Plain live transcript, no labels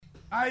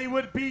I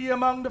would be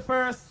among the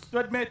first to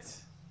admit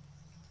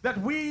that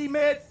we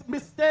made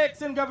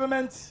mistakes in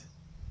government.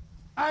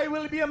 I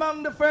will be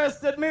among the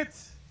first to admit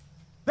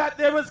that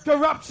there was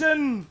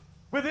corruption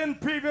within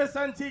previous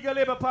Antigua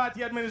Labour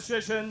Party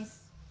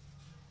administrations.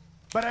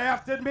 But I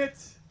have to admit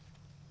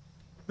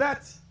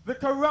that the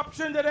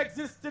corruption that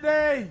exists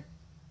today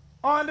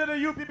under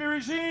the UPP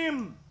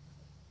regime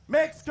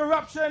makes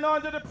corruption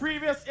under the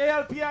previous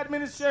ALP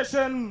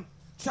administration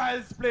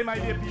child's play, my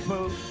dear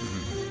people.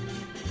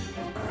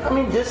 I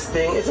mean, this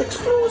thing is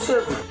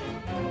explosive.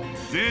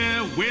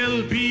 There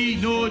will be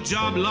no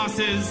job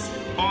losses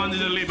under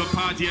the Labour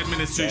Party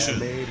administration.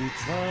 There may be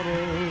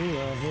trouble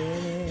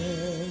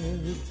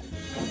ahead,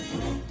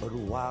 but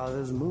while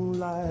there's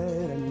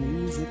moonlight and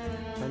music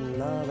and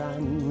love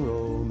and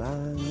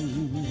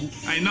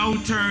romance, I now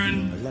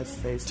turn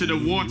to the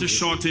water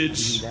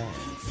shortage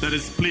that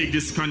has plagued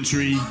this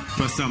country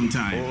for some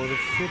time.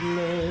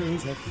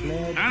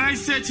 And I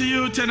say to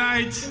you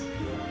tonight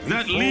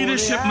that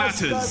leadership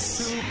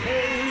matters.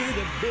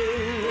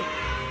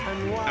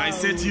 I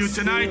say to you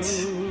tonight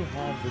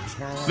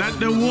that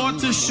the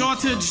water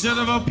shortage that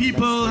our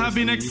people have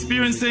been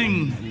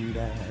experiencing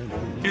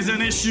is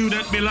an issue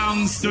that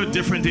belongs to a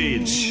different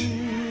age.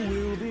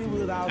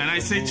 And I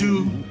say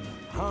too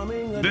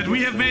that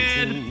we have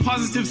made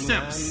positive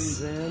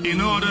steps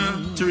in order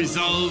to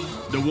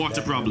resolve the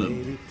water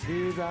problem.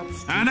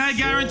 And I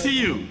guarantee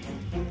you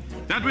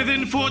that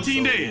within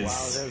 14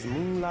 days,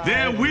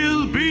 there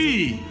will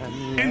be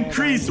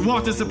increased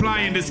water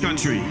supply in this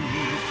country.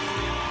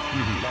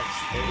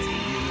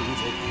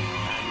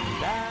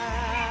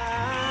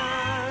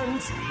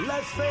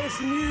 Let's face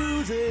the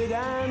music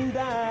and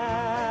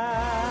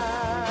dance.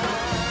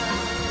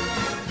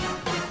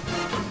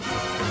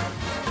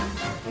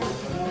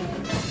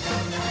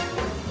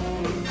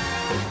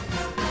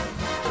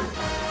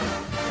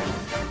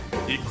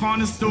 A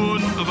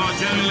cornerstone of our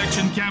general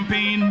election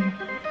campaign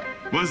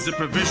was the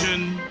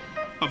provision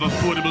of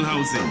affordable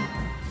housing.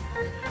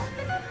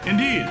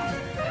 Indeed,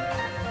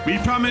 we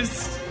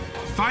promised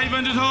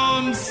 500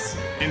 homes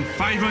in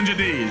 500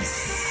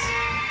 days.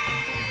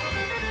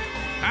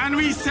 And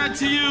we said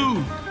to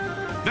you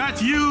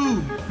that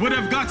you would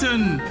have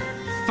gotten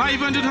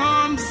 500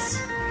 homes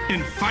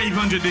in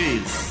 500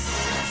 days.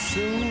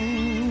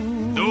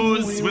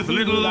 Those with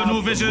little or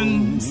no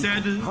vision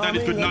said that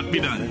it could not be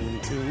done.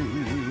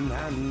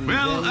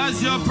 Well,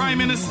 as your Prime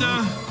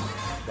Minister,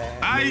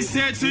 I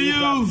say to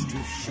you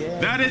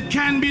that it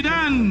can be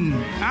done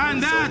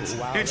and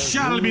that it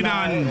shall be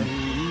done.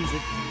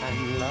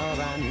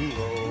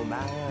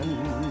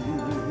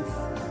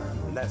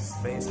 Let's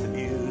face the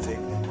music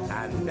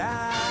and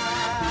dance.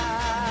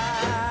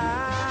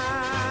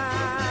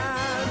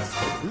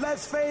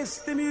 Let's face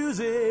the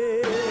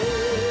music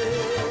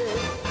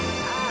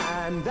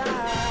and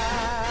dance.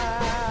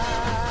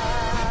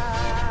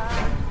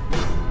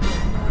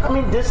 I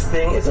mean, this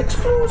thing is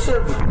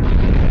explosive.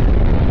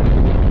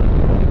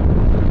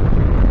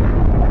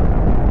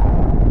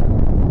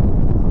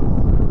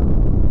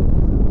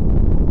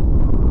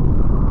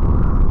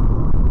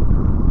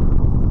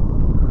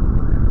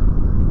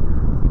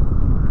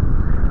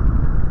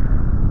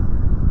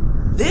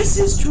 This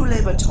is True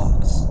Labor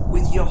Talks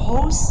with your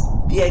host,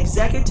 the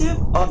executive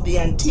of the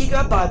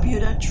Antigua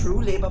Barbuda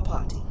True Labor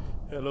Party.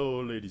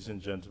 Hello, ladies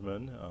and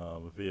gentlemen.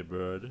 Via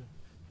Bird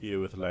here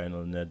with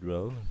Lionel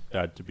Nedwell.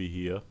 Glad to be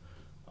here.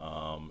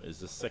 It's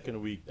the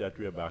second week that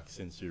we're back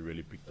since we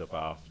really picked up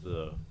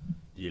after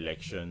the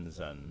elections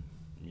and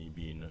me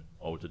being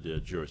out of the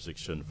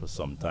jurisdiction for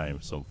some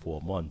time, some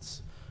 4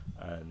 months.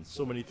 And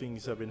so many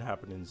things have been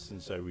happening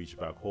since I reached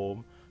back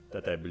home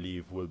that I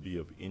believe will be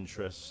of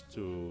interest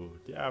to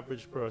the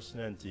average person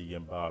in Antigua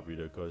and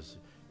Barbuda, because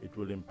it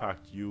will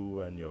impact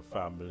you and your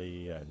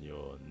family and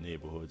your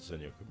neighborhoods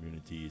and your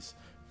communities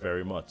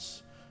very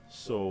much.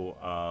 So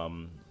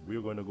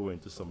we're going to go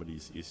into some of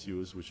these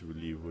issues which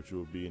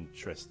will be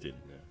interesting,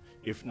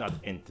 if not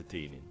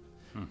entertaining.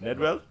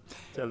 Nedwell,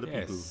 tell the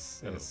people.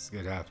 Yes,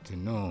 good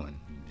afternoon,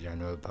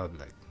 general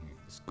public.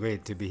 It's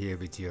great to be here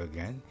with you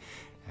again.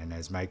 And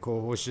as my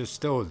co-host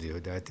just told you,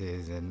 that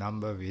is a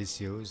number of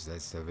issues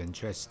that's of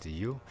interest to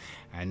you.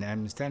 And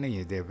I'm telling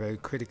you, they're very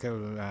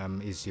critical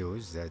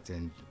issues that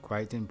are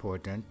quite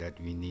important that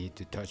we need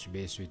to touch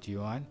base with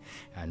you on.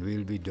 And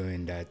we'll be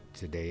doing that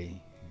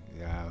today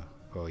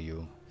for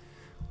you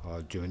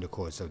during the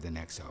course of the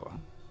next hour.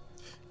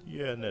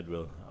 Yeah,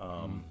 Nedwell.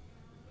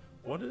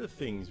 One of the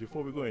things,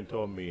 before we go into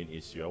our main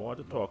issue, I want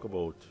to talk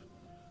about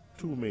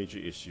two major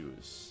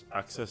issues.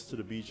 Access to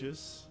the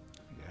beaches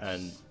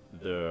and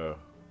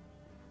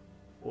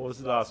what was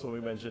the last one we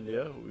mentioned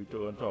here? We're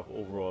going to talk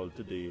overall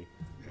today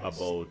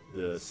about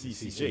the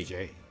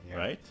CCJ,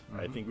 right?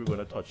 I think we're going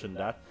to touch on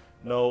that.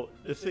 Now,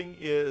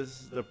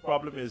 the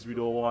problem is we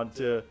don't want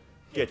to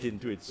get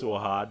into it so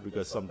hard,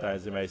 because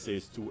sometimes they might say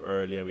it's too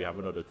early and we have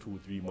another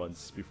 2-3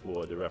 months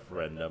before the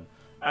referendum.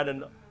 And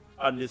then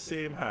on the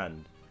same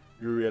hand,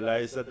 you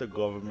realize that the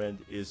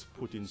government is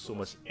putting so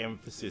much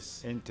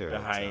emphasis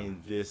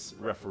behind this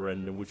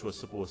referendum, which was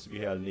supposed to be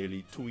held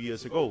nearly 2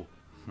 years ago,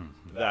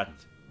 that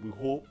We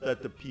hope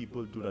that the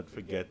people do not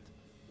forget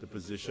the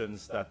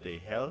positions that they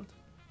held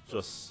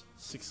just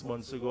 6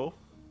 months ago,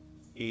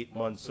 8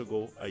 months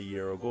ago, a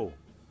year ago.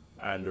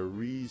 And the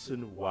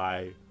reason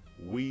why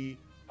we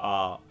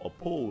are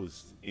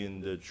opposed in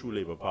the True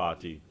Labour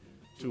Party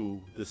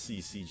to the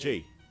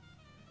CCJ.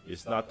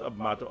 It's not a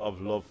matter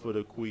of love for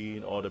the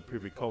Queen or the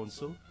Privy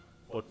Council,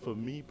 but for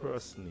me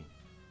personally,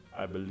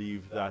 I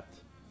believe that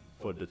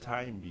for the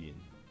time being,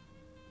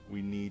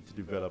 we need to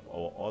develop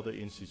our other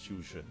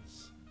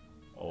institutions,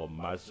 our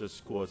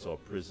magistrates courts, or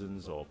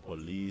prisons, or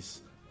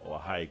police, or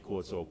high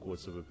courts, or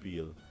courts of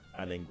appeal,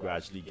 and then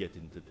gradually get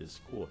into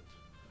this court.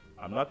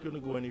 I'm not going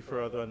to go any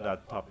further on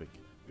that topic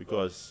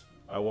because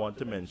I want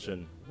to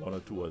mention one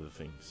or two other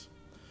things.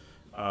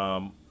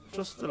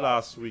 Just the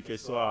last week, I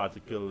saw an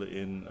article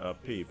in a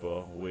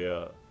paper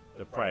where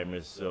the Prime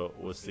Minister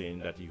was saying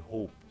that he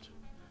hoped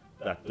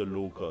that the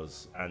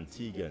locals,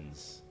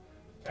 Antiguans,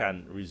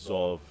 can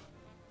resolve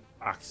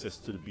access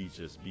to the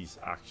beaches, beach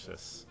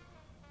access,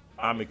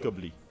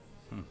 amicably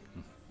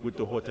with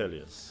the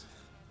hoteliers.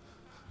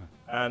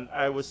 And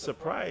I was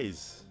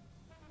surprised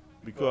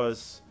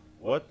because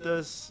what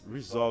does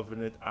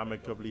resolving it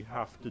amicably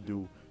have to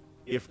do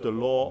if the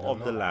law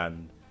of the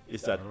land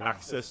is that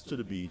access to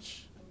the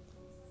beach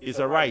is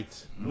a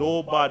right?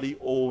 Nobody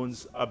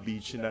owns a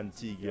beach in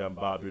Antigua and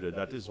Barbuda.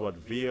 That is what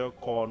Vere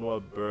Cornwall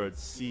Bird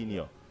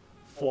Sr.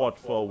 fought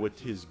for with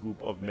his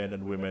group of men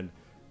and women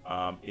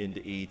in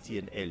the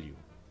ATNLU.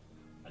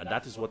 And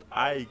that is what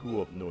I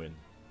grew up knowing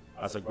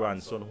as a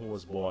grandson who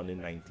was born in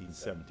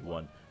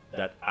 1971,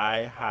 that I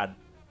had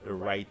the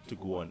right to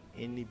go on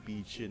any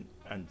beach in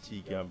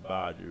Antigua and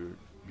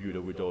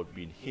Barbuda without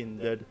being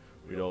hindered,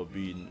 without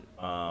being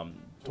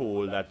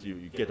told that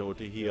you get out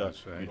of here,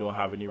 right, you don't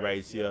have any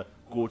rights here,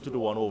 go to the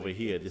one over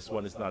here, this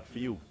one is not for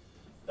you.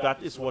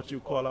 That is what you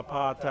call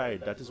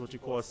apartheid, that is what you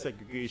call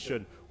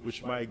segregation,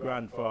 which my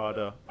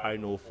grandfather, I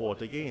know,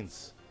 fought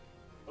against.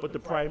 But the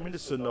Prime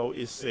Minister now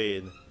is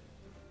saying,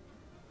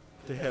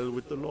 to hell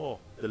with the law.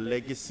 The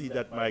legacy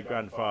that my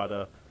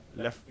grandfather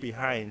left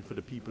behind for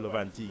the people of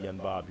Antigua and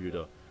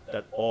Barbuda,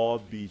 that all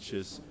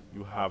beaches,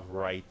 you have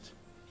right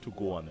to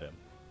go on them.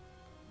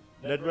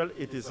 Nedwell,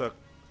 it is a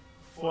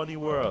funny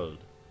world,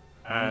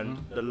 and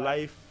the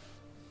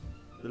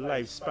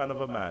lifespan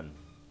of a man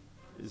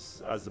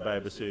is, as the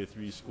Bible says,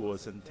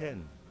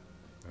 70.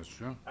 That's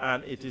true.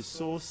 And it is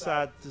so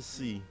sad to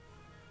see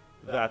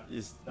that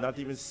it's not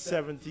even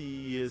 70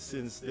 years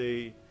since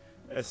they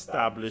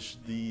established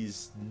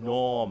these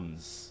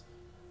norms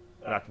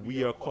that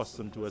we are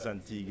accustomed to as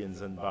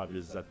Antiguans and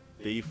Barbudans, that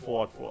they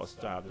fought for us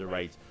to have the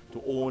right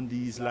to own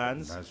these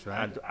lands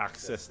and to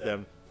access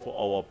them for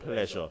our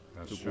pleasure,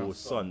 to go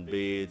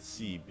sunbathe,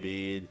 sea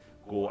bathe,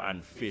 go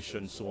and fish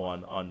and so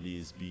on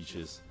these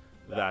beaches,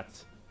 that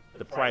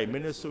the Prime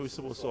Minister is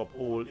supposed to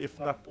uphold, if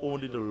not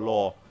only the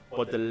law,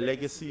 but the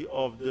legacy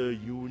of the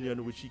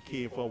union which he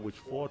came from, which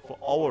fought for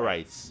our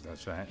rights.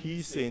 That's right.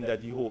 He's saying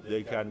that he hopes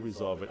they can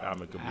resolve it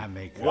amicably.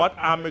 What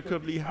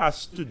amicably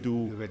has to do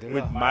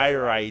with my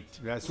right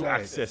to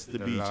access the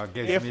beach?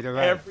 If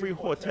every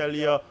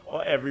hotelier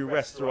or every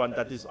restaurant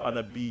that is on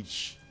a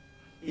beach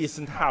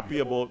isn't happy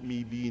about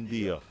me being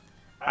there,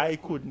 I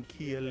couldn't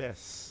care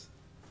less.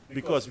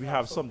 Because we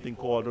have something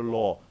called the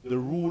law, the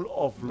rule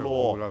of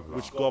law,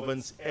 which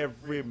governs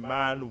every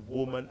man,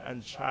 woman,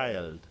 and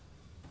child.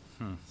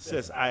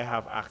 Says I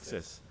have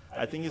access.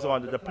 I think it's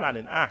under the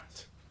Planning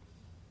Act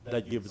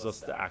that gives us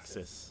the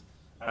access.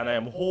 And I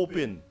am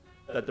hoping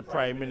that the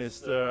Prime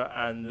Minister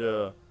and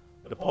the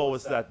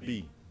powers that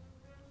be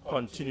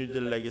continue the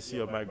legacy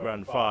of my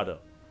grandfather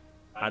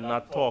and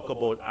not talk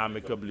about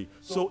amicably.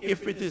 So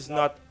if it is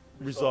not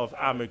resolved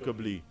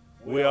amicably,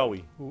 where are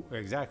we?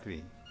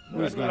 Exactly.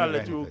 Who's going to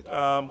let you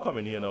come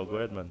in here now? Go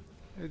ahead, man.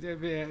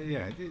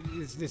 Yeah,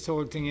 this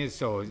whole thing is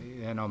so,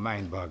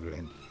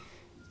 mind-boggling.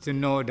 To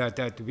know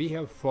that we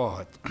have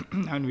fought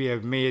and we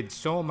have made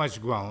so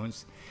much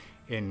grounds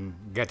in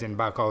getting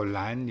back our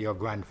land. Your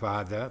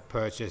grandfather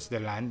purchased the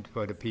land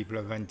for the people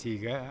of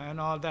Antigua and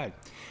all that.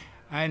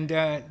 And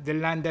the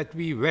land that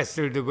we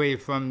wrestled away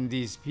from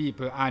these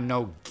people are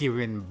now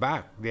given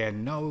back. They are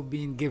now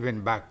being given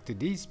back to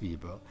these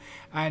people.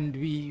 And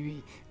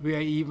we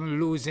are even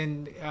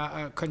losing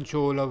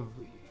control of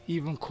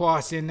even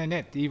crossing the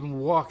net, even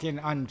walking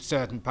on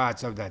certain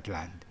parts of that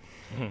land.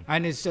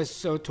 And it's just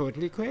so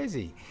totally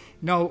crazy.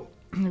 Now,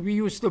 we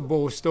used to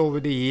boast over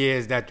the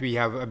years that we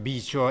have a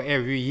beach show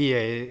every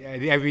year,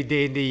 every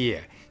day in the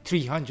year.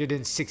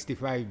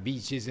 365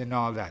 beaches and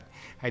all that.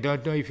 I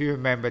don't know if you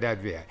remember that,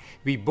 Vera.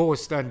 We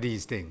boast on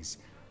these things.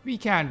 We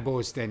can't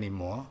boast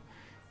anymore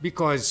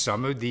because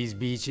some of these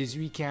beaches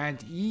we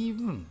can't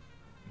even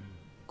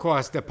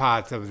cross the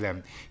path of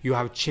them. You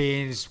have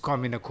chains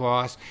coming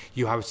across.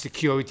 You have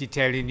security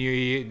telling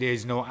you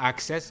there's no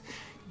access.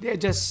 They're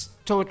just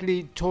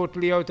totally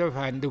out of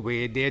hand the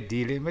way they're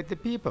dealing with the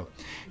people.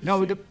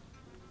 Now,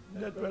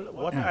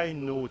 what I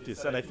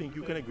noticed, and I think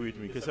you can agree with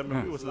me, because I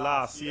remember it was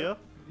last year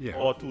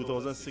or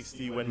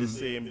 2016 when the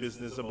same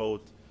business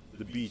about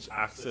the beach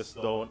access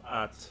down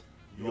at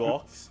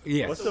Yorks.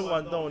 Yes. What's the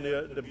one down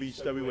there, the beach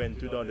that we went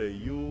to down there?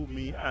 You,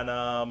 me,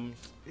 and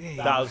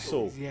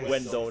Dalso yes.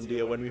 went down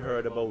there when we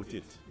heard about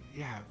it.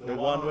 Yeah. The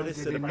one where they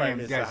said the Prime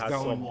Minister has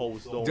some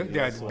house down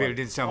there. They're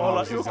building some All that,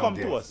 houses it'll down come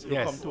there. to us.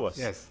 It'll come to us.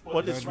 Yes.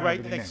 But it's Don't right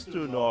remember the next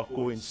name. to North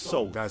going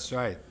south. That's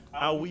right.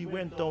 And we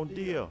went down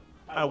there.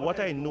 And what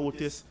I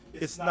noticed,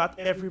 it's not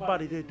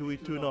everybody they do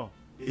it to now.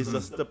 It's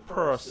just the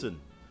person.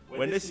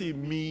 When they see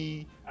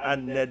me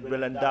and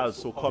Nedwell and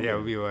Dalso coming,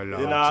 Yeah, we were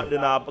then allowed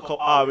I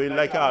come, we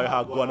like I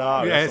have gone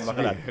out Yes, or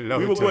something like that. allowed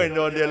We were to. going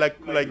down there like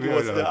We it were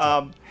was the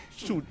allowed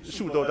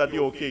shoot out at the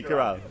OK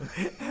Corral.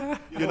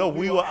 You know,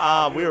 we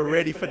were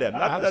ready for them.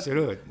 Not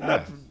Absolute,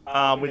 not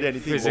with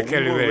anything, but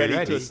Physically we were very ready to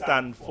ready.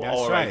 stand for That's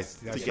our right, rights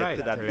to that's get right,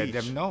 to that to let beach.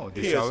 them know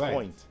this is Pierce all right.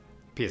 Point.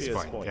 Pierce Pierce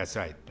Point. Point. That's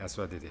right. That's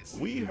what it is.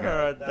 We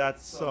heard that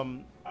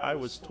I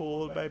was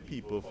told by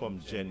people from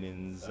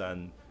Jennings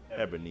and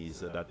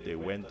Ebenezer that they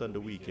went on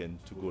the weekend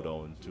to go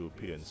down to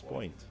Pierce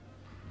Point,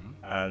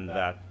 and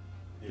that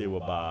they were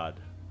barred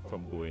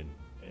from going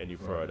any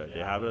further.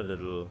 They have a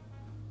little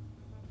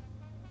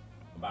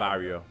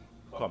barrier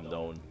come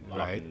down,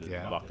 Right,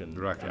 yeah. blocking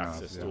Blocking off,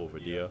 access yeah. to over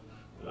there.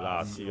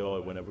 Last year,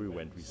 whenever we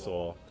went, we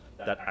saw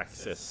that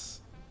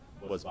access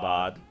was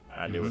barred,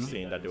 and they were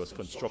saying that there was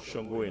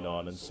construction going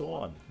on and so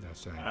on.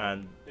 That's right.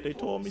 And they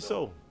told me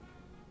so.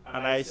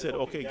 And I said,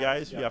 okay,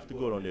 guys, we have to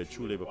go down there.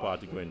 True Labour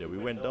Party going there. We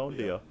went down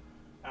there,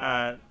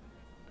 and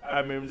I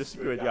remember the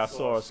security guard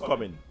saw us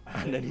coming.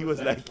 And then he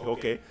was like,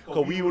 okay,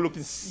 because we were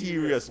looking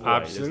serious. Boy,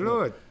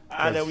 Absolute.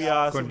 and then we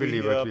asked Couldn't him,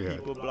 believe "Were what we heard."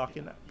 people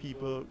blocking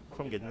people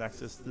from getting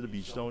access to the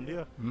beach down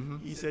there?"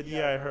 He said,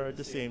 "Yeah, I heard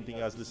the same thing.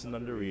 I was listening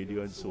on the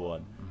radio and so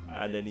on."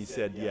 And then he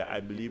said, "Yeah, I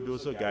believe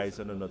those are guys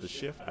on another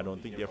shift. I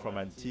don't think they're from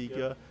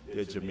Antigua.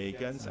 They're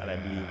Jamaicans, and I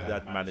believe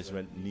that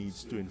management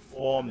needs to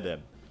inform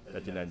them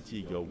that in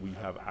Antigua we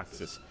have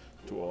access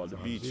to all the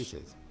beach."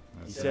 Beaches.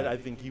 He said, "I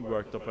think he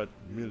worked up at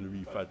Mill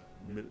Reef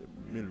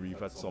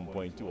at some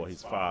point too, or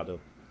his father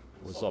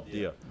was up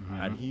there,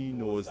 and he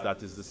knows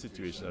that is the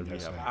situation that we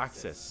That's have right.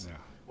 access."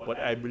 Yeah. But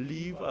I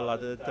believe a lot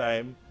of the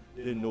time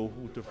they know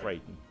who to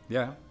frighten,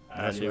 Yeah.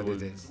 and That's they what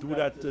will it is. do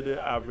that to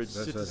the average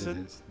That's what it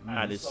citizen. is.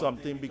 And it's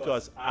something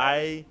because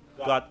I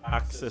got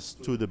access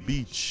to the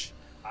beach.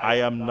 I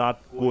am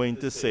not going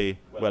to say,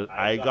 "Well,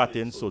 I got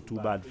in, so too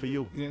bad for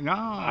you." No,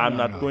 I'm no,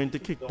 not no. going to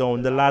kick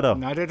down the ladder.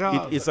 Not at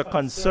all. It is a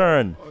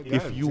concern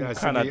if that you has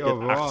to cannot be get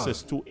overall.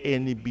 access to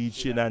any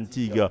beach in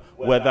Antigua,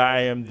 whether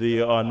I am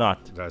there or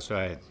not. That's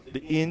right.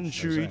 The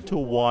injury to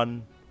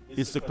one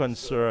is the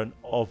concern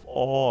of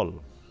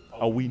all.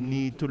 And we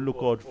need to look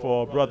out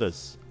for our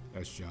brothers.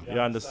 That's true. You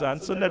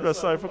understand? So, Nedra,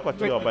 sorry for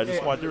cutting you off. I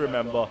just want to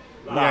remember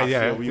last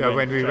yeah, year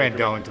when we tried went to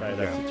down to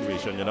rectify that yeah.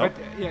 situation, you know?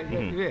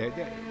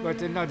 But,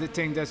 but another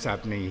thing that's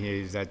happening here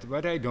is that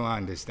what I don't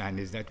understand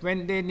is that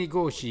when they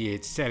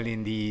negotiate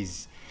selling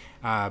these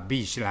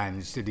beach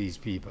lands to these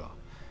people,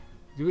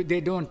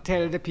 they don't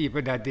tell the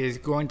people that there's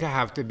going to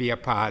have to be a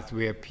path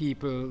where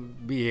people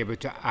be able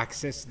to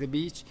access the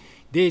beach.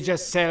 They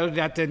just sell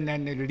that and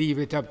then leave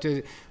it up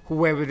to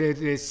whoever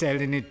they're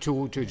selling it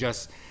to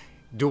just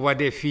do what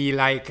they feel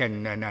like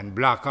and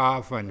block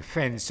off and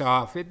fence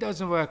off. It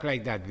doesn't work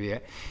like that way.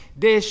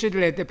 They should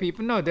let the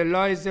people know the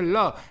law is the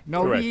law.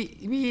 Now, Correct.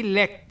 we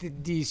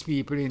elected these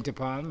people into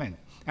parliament,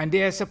 and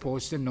they are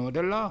supposed to know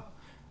the law.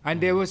 And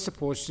they were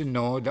supposed to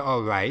know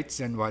our rights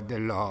and what the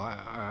law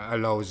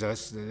allows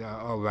us,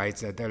 our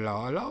rights that the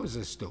law allows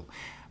us to.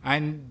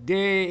 And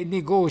they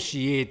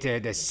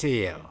negotiated a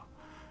sale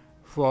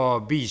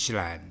for beach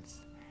lands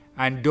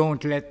and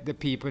don't let the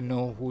people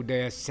know who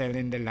they are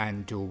selling the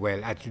land to.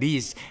 Well, at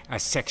least a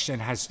section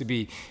has to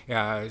be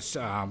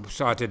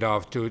sorted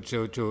off so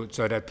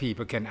that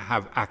people can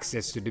have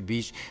access to the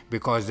beach,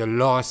 because the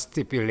law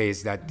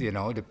stipulates that,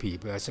 the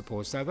people are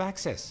supposed to have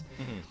access.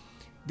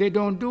 They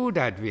don't do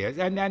that way.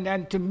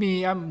 And to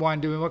me, I'm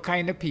wondering what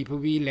kind of people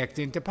we elect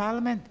into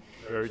parliament.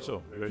 Very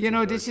so.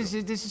 Very This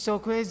is so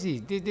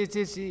crazy.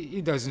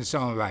 It doesn't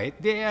sound right.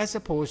 They are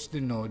supposed to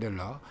know the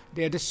law.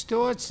 They're the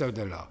stewards of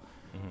the law.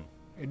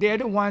 They're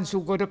the ones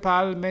who go to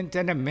parliament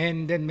and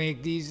amend and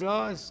make these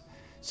laws.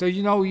 So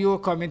you're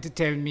coming to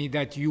tell me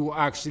that you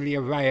actually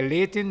are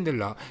violating the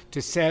law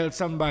to sell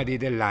somebody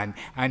the land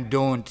and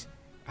don't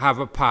have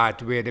a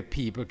part where the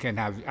people can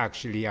have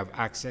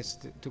access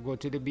to go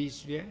to the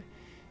beach. Yeah.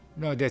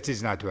 No, that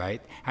is not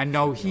right. And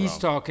now he's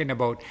talking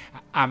about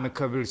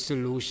amicable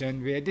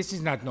solution, where this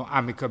is not no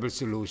amicable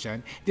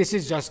solution. This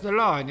is just the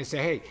law. And you say,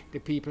 hey, the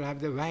people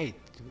have the right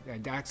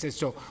and access.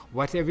 So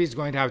whatever is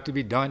going to have to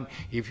be done,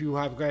 if you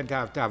are going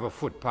to have a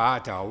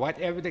footpath or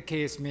whatever the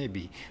case may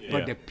be,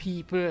 but the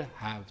people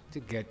have to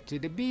get to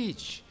the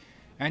beach.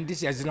 And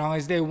this, as long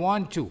as they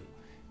want to,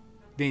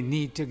 they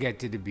need to get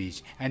to the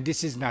beach. And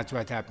this is not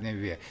what's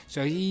happening here.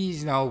 So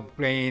he's now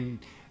playing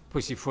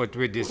pussyfoot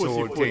with this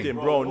whole thing.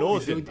 Pussyfoot, bro,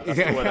 nosing. That's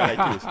the word I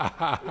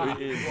like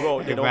to use.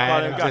 Bro, they don't call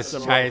him I'm gas just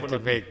and trying bro, to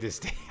make this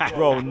thing.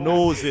 bro,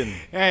 nosing.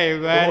 Hey,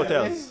 man.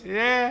 hotels.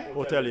 Yeah.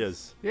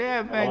 Hoteliers.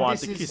 Yeah, man. I want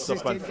this to is kiss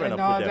up and friend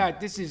and up all with them.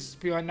 that. This is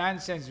pure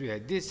nonsense.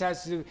 This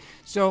has to.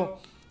 So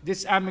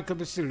this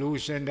amicable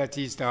solution that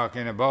he's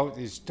talking about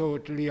is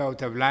totally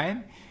out of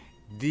line.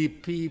 The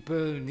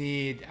people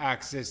need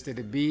access to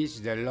the beach.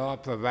 The law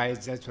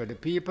provides that for the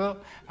people,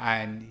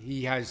 and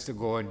he has to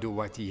go and do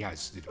what he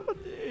has to do.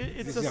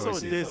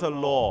 There's a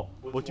law,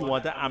 but you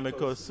want an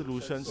amicable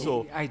solution.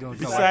 So I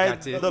don't know what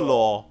besides that is. the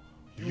law,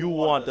 you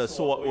want a.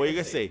 So what you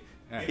gonna say?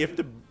 If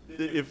the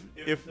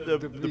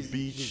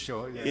beach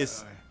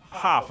is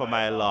half a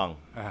mile long,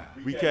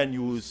 we can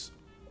use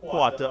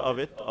quarter of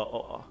it,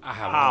 or I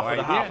have half no of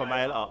the idea. half a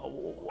mile.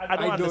 I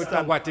don't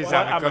understand know what is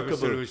amicable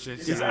solution.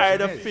 It's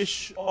either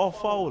fish or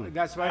fowl.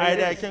 That's why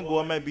either I can go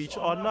on my beach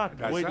or not.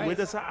 That's right. Where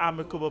does the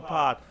amicable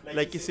part?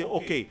 Like you say,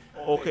 okay.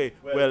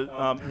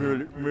 Well,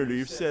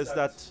 Relief says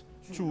that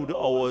through the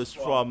hours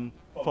from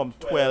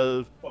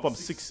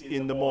 6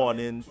 in the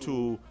morning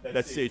to,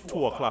 let's say,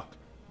 2 o'clock,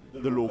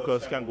 the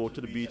locals can go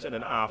to the beach, and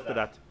then after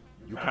that,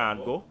 you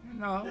can't go.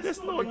 No,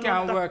 It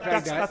can't work like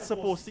that's that. not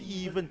supposed to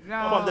even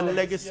No. from the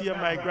legacy of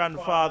my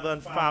grandfather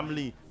and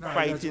family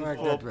fighting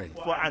doesn't work that way.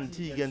 for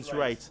Antiguans'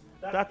 rights.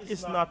 That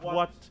is not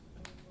what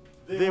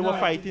they were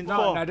fighting No,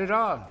 for. not at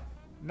all.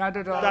 Not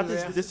at all.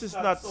 This is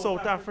not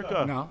South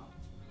Africa. No,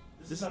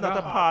 This is not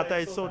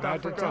apartheid South not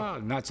at Africa. all.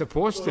 Not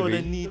supposed to So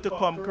they be. need to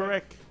come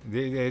correct.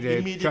 They're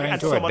Immediately, trying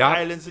and to some of the adapt.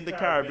 islands in the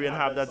Caribbean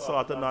have that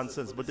sort of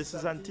nonsense, but this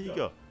is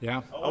Antigua.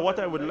 Yeah. And what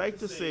I would like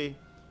to say,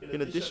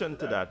 in addition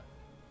to that,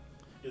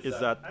 is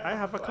that I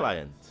have a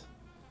client,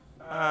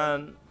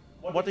 and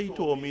what he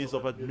told me is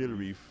up at Mill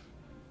Reef,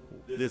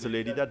 there's a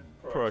lady that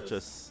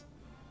purchased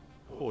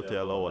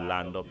hotel or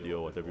land up there,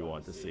 or whatever you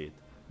want to say it,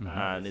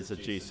 and it's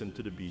adjacent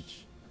to the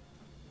beach.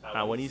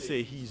 And when he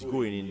say he's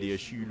going in there,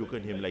 she look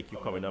at him like you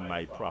coming on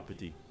my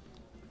property.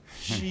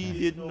 She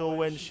didn't know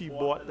when she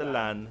bought the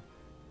land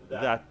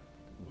that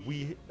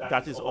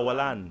is our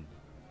land.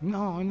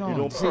 No. You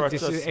don't This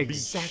purchase is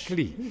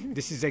beach.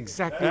 This is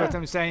exactly what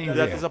I'm saying That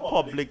there. is a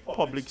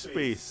public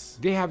space.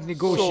 They have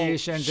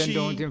negotiations and she-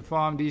 don't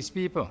inform these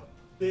people.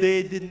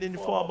 They didn't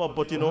inform her,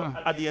 but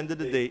at the end of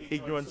the day,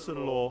 ignorance of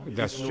the law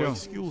That's is no true.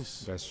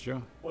 excuse. That's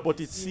true. But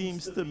it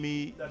seems to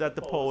me that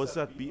the powers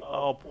that be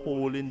are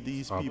upholding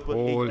these people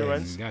Upholding,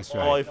 ignorance, that's or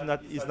right. if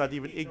not, it's not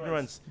even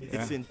ignorance,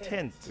 it's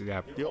intent.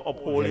 Yeah. They're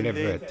upholding the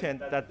Deliberate.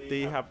 intent that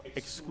they have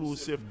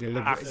exclusive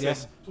Deliberate,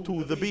 access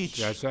to the beach,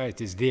 That's right.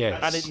 It's theirs.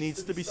 and it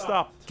needs to be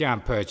stopped.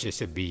 Can't purchase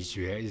a beach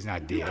where it's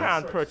not You theirs.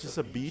 can't purchase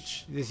a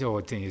beach. This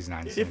whole thing is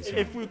nonsense.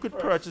 If we could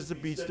purchase the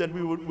beach, then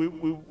we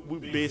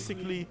would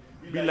basically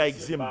be like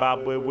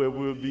Zimbabwe, where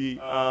we'll be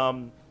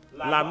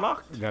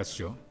landlocked. That's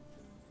true.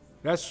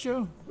 That's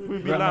true. We'll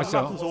be Well, landlocked.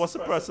 so- So what's the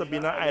purpose of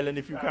being an island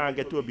if you can't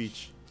get to a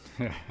beach?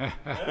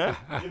 Eh?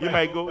 You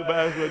might go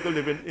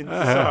live in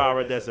the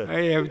Sahara Desert. I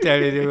am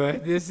telling you,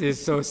 this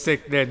is so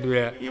sick that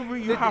we're.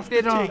 You have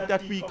to take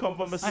that we come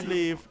from a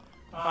slave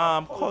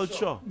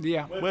culture,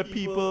 Yeah. where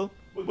people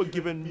were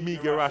given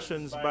meager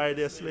rations by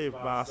their slave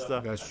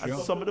master. That's And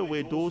true. some of the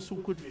way those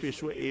who could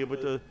fish were able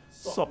to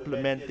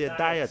supplement their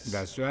diets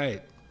That's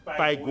right.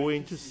 by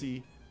going to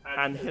sea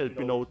and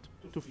helping out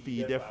to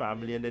feed their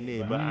family and the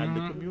neighbor and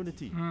the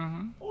community.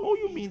 Oh,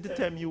 you mean to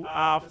tell me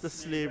after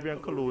slavery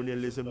and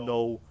colonialism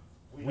now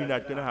we're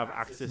not going to have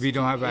access We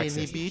don't to have any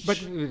access. beach? But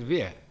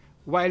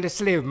while the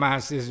slave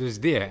masters was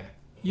there,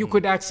 you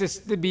could access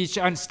the beach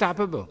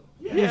unstoppable.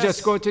 You Yes.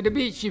 just go to the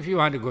beach if you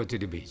want to go to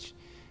the beach.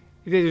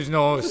 There is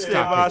no slave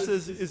stopping.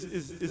 masters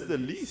is the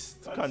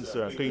least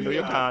concern. 'Cause you know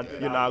you're not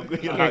You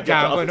get can't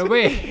out. go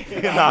away.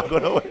 You're not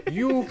going away.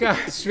 You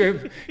can't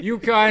swim. You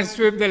can't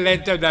swim the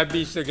length of that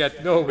beach to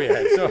get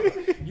nowhere. So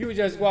you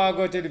just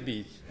go to the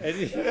beach. And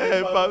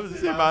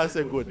Say man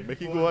say good.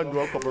 Make you go and do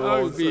a couple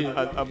Oh, rounds be-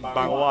 and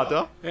bang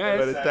water. Yes.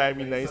 By the time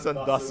he's nice and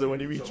dusty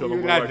when he reach over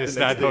you'll work the next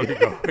understand how day. to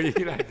go. You'll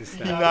He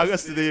understand. not gonna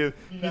stay.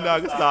 He not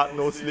gonna start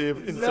no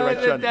slave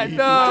insurrection. He too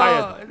No,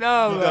 tired.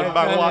 no, He man, done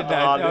bang none of water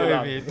that. all No, day I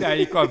long. mean, now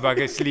he come back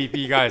and sleep.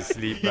 He got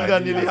sleep. He man.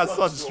 done nearly has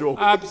sunstroke.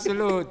 Absolute.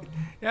 You know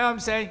what I'm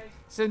saying?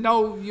 So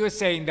now you're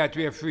saying that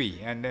we're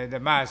free and the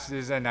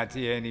masters are not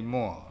here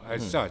anymore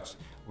as such.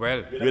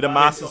 Well, We're the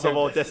masters of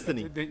our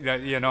destiny.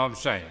 You know what I'm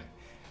saying?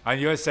 And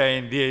you're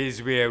saying there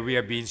is where we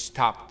are being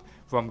stopped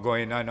from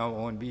going on our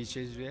own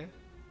beaches, where?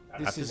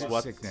 This That is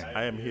what sickening.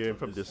 I am hearing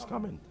from this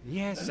comment.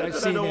 Yes, And I've I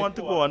seen don't it. want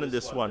to go on in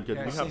this one because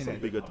Yeah, we I've have seen some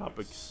it. bigger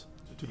topics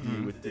to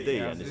deal with today,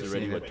 Yeah, and it's I've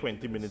already seen about it.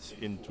 20 minutes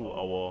into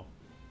our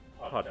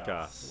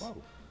podcast.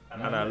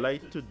 And I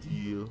like to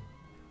deal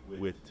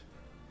with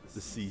the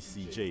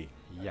CCJ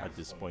at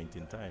this point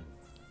in time.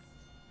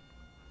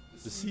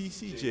 The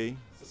CCJ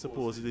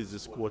supposedly is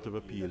this court of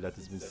appeal that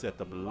has been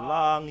set up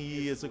long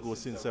years ago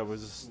since I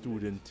was a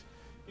student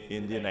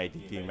in the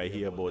United Kingdom. I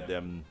hear about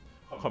them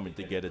coming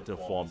together to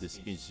form this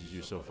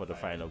institution for the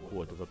final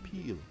court of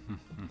appeal.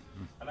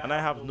 And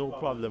I have no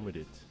problem with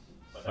it.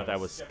 But I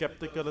was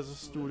skeptical as a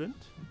student.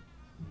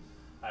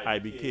 I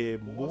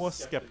became more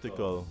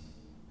skeptical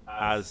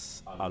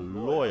as a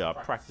lawyer,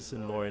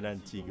 practicing law in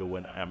Antigua.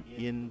 When I'm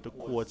in the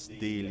courts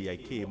daily, I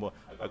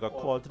got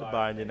called to the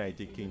bar in the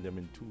United Kingdom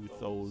in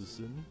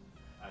 2000,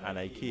 and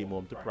I came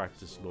home to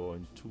practice law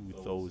in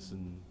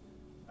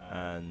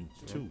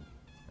 2002,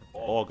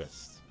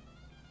 August.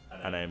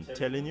 And I'm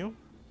telling you,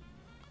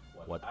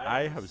 what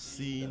I have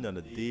seen on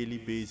a daily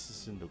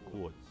basis in the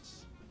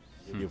courts,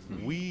 if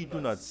we do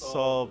not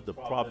solve the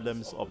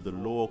problems of the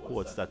lower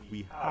courts that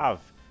we have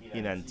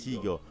in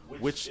Antigua,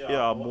 which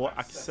are more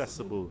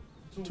accessible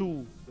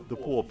to the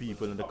poor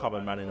people and the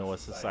common man in our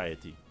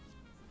society,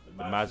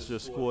 the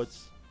magistrates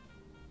courts,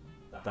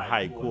 the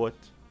high court,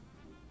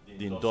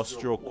 the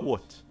industrial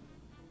court,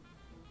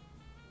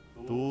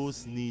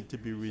 those need to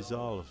be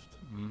resolved.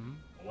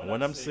 And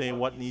when I'm saying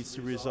what needs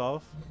to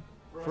resolve,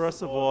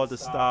 first of all, the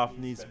staff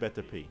needs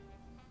better pay.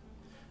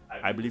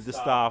 I believe the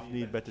staff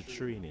need better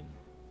training.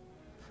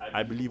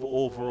 I believe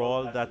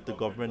overall that the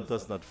government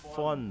does not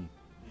fund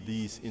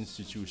these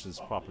institutions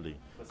properly.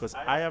 Because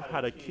I have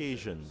had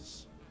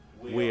occasions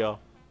where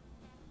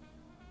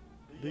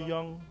the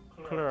young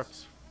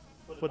clerks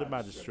for the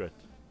magistrate,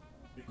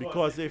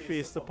 because they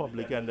face the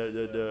public and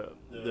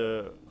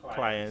the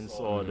clients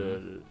or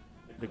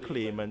the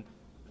claimant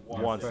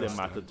wants their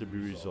matter to be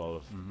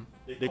resolved.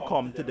 They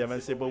come to them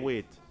and say, but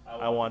wait,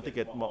 I want to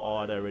get my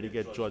order, I already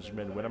get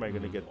judgment, when am I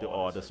going to get the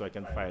order so I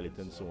can file it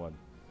and so on.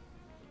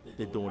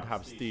 They don't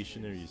have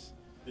stationaries,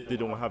 they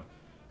don't have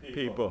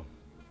paper,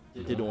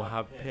 they don't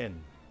have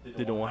pen,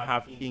 they don't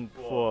have ink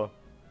for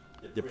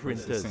the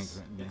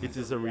printers. It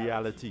is a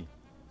reality.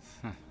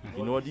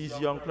 You know what these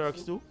young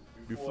clerks do?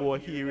 Before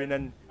hearing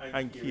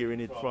and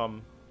hearing it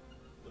from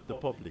the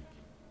public,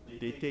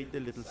 they take the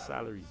little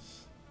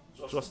salaries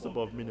just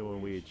above minimum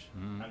wage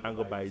and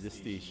go buy the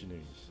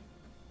stationaries.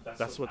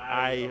 That's what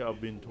I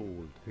have been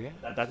told. Yeah.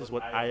 That is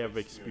what I have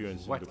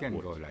experienced What in the can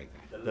court. go like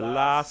that? The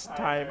last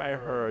time I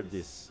heard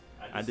this,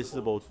 and this is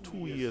about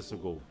 2 years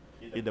ago,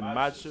 in the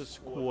magistrates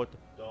court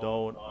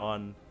down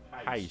on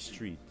High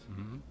Street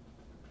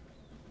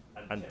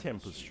and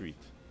Temple Street,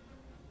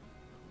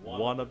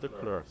 one of the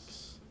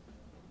clerks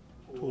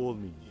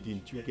told me,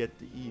 didn't you get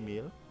the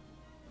email?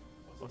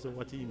 I said,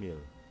 what email?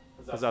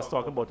 Because I was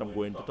talking about, I'm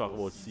going to talk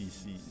about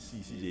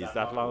CCJ. It's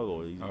that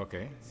long ago.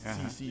 Okay.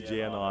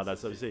 CCJ and all that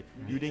stuff. You say,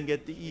 you didn't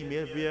get the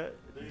email via,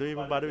 don't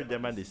even bother with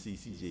them and the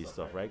CCJ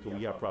stuff, right? Because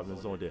we have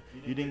problems on there.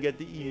 You didn't get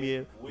the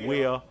email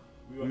where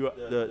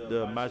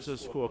the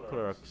magistrates court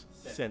clerks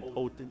sent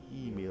out an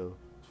email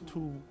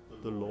to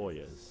the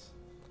lawyers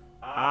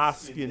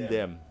asking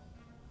them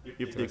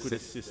if they could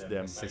assist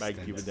them by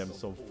giving them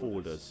some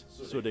folders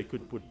so they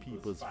could put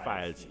people's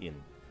files in.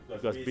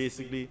 Because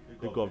basically,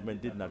 the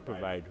government did not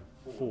provide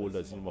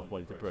folders, enough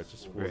money to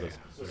purchase folders.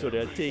 So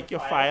they'll take your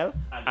file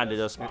and they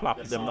just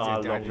plop them all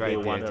along the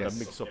one and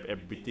mix up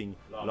everything,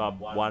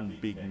 one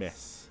big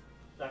mess.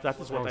 That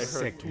is what I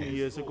heard 2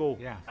 years ago.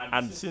 Yeah.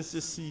 And since the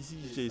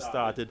CCJ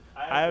started,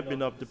 I have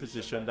been of the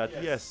position that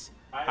yes,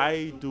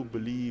 I do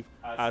believe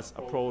as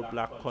a proud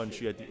black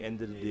country at the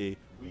end of the day,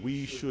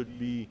 we should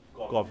be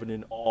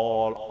governing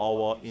all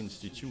our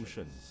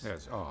institutions.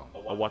 Yes, oh.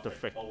 Or what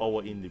affect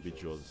our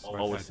individuals,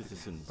 our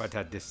citizens. But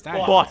at this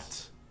time,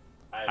 But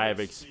I have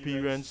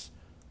experienced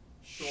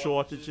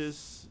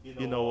shortages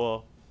in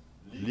our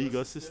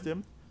legal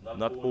system,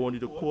 not only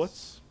the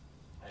courts.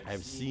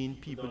 I've seen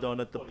people down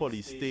at the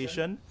police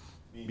station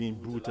being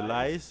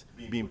brutalized,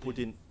 being put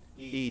in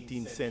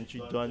 18th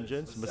century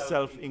dungeons,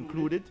 myself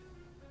included.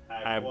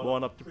 I've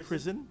gone up to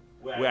prison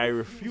where I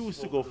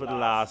refused to go for the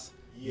last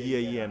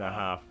year and a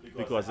half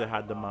because they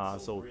had the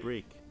mass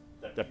outbreak.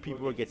 That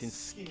people were getting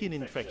skin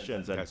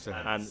infections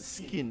and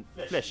skin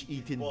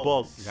flesh-eating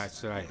bugs.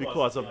 That's right.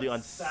 Because of the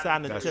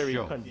unsanitary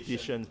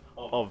conditions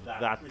of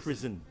that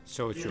prison.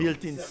 So true.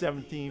 Built in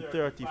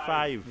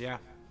 1735. Yeah.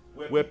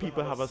 Where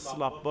people have a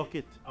slop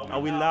bucket.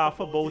 And we laugh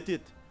about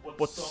it.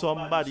 But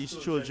somebody's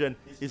children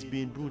is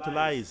being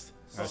brutalized.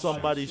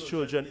 Somebody's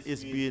children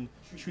is being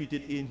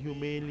treated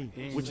inhumanely,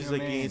 which is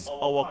against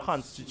our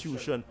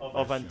constitution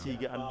of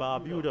Antigua and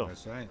Barbuda.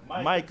 That's right.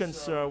 My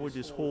concern with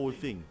this whole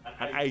thing,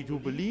 and I do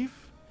believe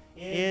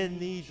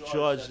any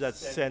judge that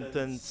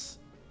sentences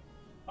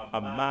a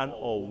man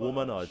or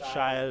woman or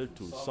child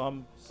to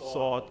some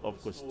sort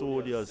of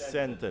custodial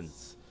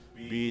sentence,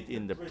 be it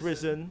in the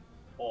prison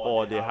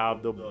or they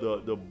have the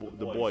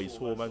boys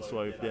home and so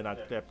on, if they're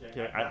not kept,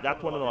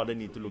 that one and all they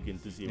need to look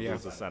into to see if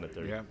those are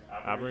sanitary. Yeah.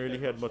 I haven't really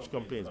heard much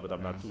complaints, but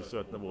I'm not too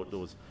certain about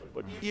those.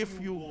 But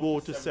if you go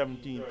to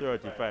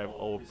 1735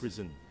 our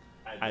prison,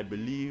 I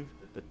believe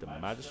that the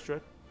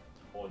magistrate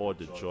or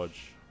the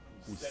judge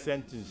who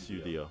sentenced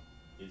you there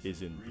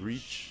is in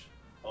breach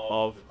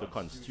of the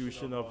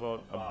constitution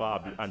of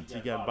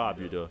Antigua and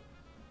Barbuda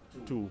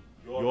to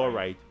your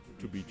right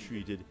to be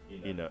treated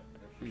in a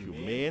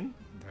humane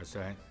That's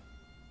right.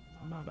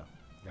 manner.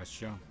 That's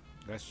true.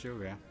 That's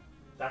true, yeah.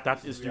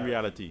 That is the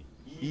reality.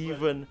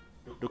 Even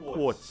the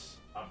courts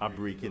are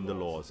breaking the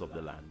laws of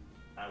the land.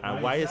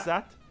 And why is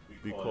that?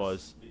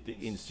 Because the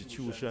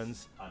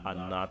institutions are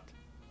not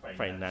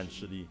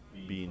financially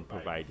being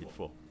provided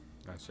for.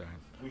 That's right.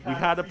 We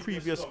had a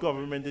previous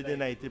government in the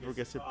United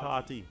Progressive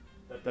Party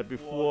that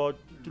before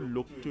to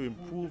look to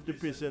improve the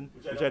prison,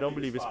 which I don't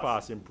believe is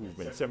past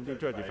improvement,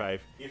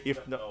 1735,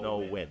 if not now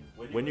when?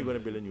 When you're going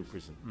to build a new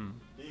prison?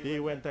 They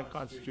went and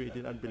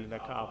concentrated on building a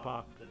car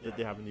park that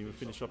they haven't even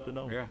finished up to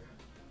now. Yeah.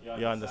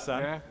 You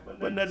understand? Yeah.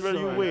 But then when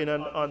you weighing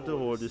on to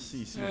all the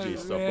CCJ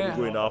stuff, we're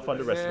going off on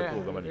the rest of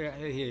the program.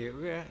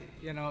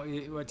 You know,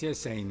 what you're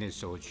saying is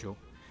so true.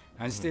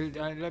 And still,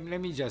 let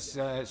me just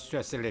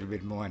stress a little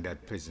bit more on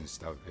that prison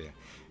stuff here.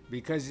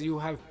 Because you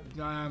have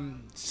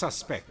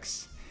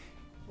suspects.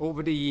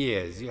 Over the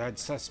years, you had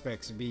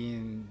suspects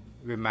being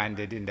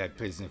remanded in that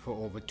prison for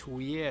over 2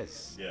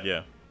 years.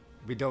 Yeah.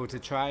 Without a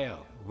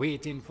trial,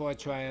 waiting for a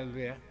trial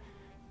there.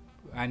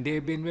 And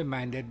they've been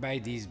remanded by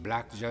these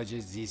black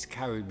judges, these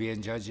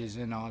Caribbean judges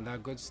and all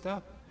that good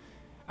stuff.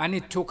 And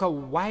it took a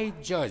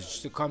white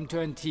judge to come to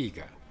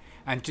Antigua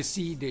and to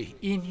see the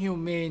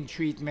inhumane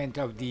treatment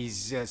of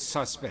these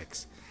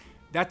suspects.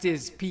 That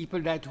is people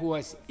who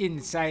was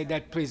inside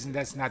that prison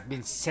that's not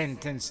been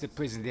sentenced to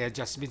prison. They have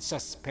just been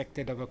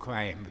suspected of a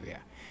crime there.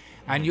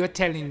 And you're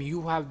telling me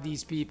you have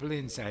these people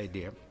inside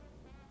there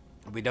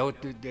without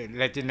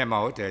letting them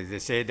out. They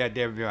say that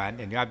they're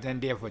banned, and you have them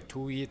there for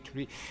 2 years,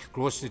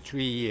 close to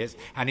 3 years,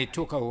 and it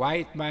took a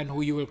white man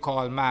who you will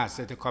call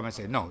master to come and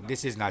say, no,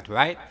 this is not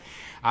right.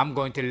 I'm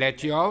going to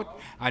let you out,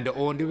 and the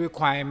only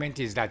requirement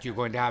is that you're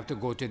going to have to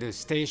go to the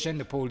station,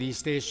 the police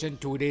station,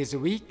 2 days a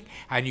week,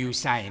 and you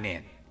sign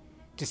in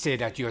to say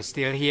that you're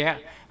still here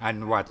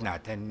and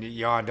whatnot, and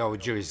you're under our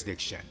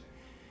jurisdiction.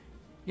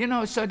 You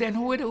know, so then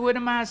who the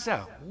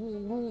master?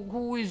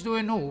 Who is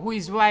doing who? Who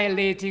is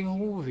violating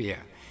who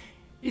here?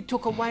 It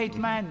took a white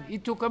man.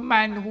 It took a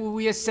man who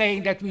we are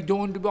saying that we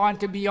don't want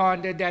to be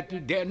under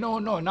that. No,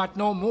 not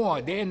no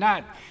more. They're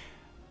not.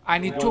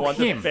 And it took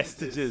him. The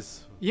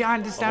vestiges. You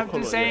understand what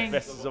I'm saying?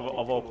 Vestiges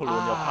of our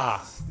colonial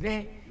past.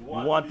 We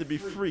want to be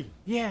free.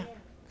 Yeah.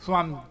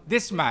 From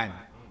this man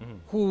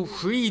who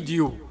freed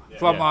you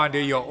from under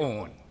your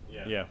own.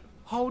 Yeah.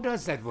 How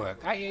does that work?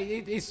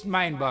 It's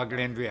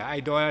mind-boggling. I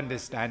don't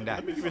understand that.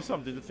 Let me give you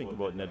something to think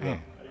about, Nedra.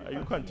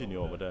 You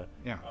continue over there.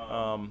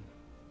 Yeah.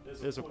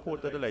 There's a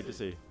quote that I like to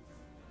say: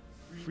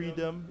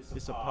 freedom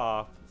is a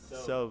path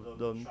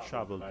seldom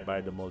traveled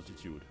by the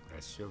multitude.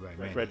 That's true, by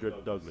many.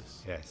 Frederick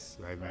Douglass. Yes,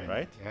 by many.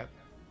 Right? Yep.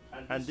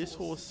 And this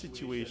whole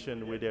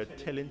situation where they're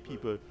telling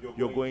people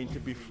you're going to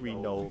be free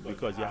now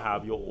because you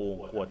have your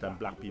own court and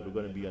black people are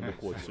going to be on the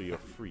court, so you're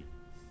free.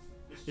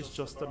 It's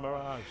just a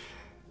mirage.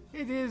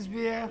 It is,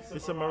 Bear.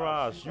 It's a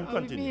mirage. You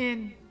continue. I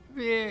mean,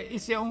 Bear,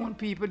 it's your own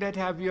people that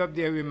have you up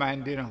there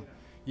remanded.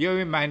 You're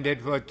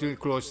remanded for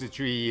close to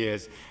 3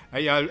 years.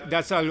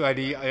 That's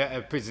already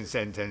a prison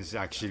sentence,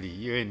 actually.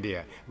 You're in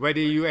there. Whether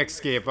you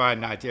escape or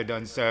not, you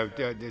don't serve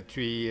the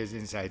 3 years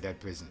inside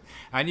that prison.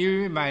 And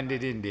you're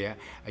remanded in there.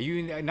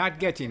 You're not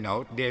getting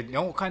out. There's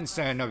no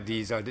concern of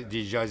these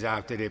judges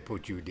after they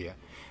put you there.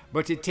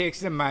 But it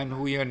takes the man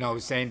who you're now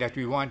saying that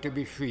we want to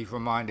be free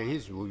from under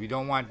his rule. We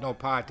don't want no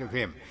part of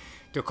him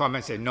to come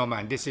and say, no,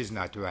 man, this is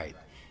not right.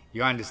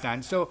 You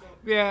understand? So,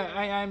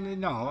 I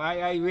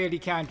really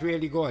can't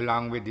really go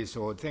along with this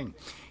whole thing.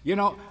 You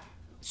know,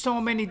 so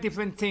many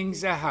different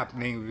things are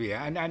happening here,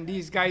 and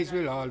these guys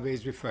will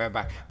always refer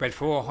back, but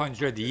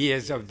 400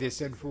 years of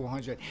this and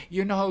 400.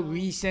 You know how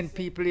recent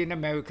people in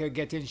America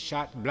getting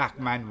shot, black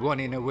man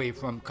running away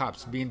from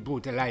cops, being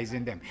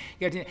brutalizing them.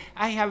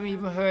 I haven't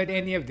even heard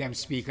any of them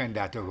speak on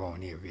that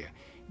around here.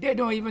 They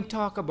don't even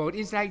talk about it.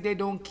 It's like they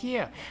don't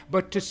care.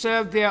 But to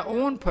serve their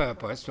own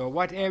purpose or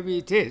whatever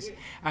it is,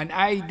 and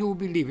I do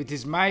believe, it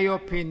is my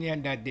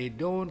opinion that they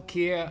don't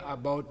care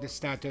about the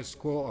status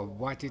quo of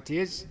what it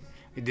is.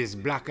 It is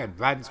black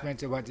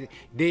advancement or what it is.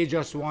 They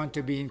just want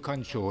to be in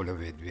control of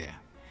it there.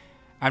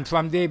 And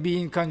from they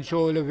being in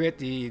control of it,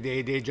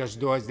 they just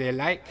do as they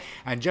like.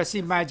 And just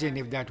imagine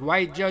if that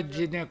white judge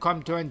didn't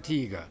come to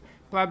Antigua.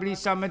 Probably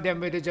some of them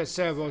would have just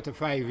served out a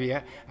 5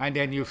 year, and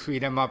then you free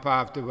them up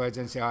afterwards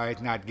and say, all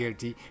right, not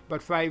guilty.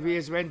 But 5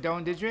 years went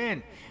down the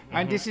drain.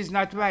 And this is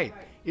not right.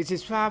 It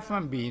is far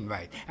from being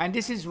right. And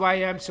this is why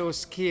I'm so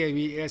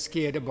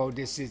scared about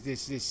this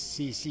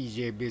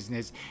CCJ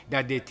business,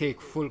 that they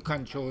take full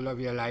control of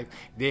your life.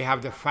 They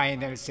have the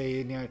final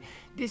say in your...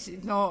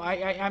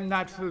 I'm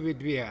not for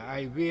it,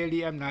 I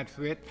really am not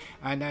for it.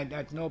 And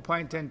at no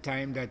point in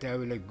time that I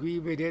will agree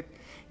with it.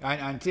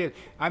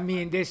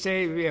 They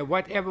say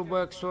whatever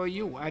works for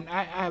you. And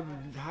I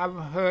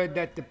haven't heard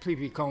that the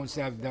Privy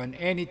Council have done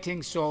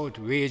anything so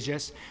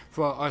outrageous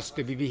for us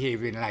to be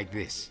behaving like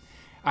this.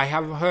 I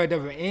haven't heard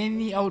of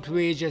any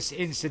outrageous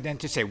incident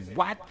to say,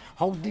 what?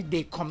 How did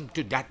they come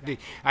to that?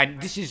 And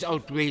this is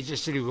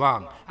outrageously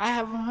wrong. I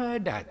haven't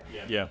heard that.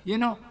 Yeah. You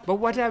know, but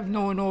what I've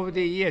known over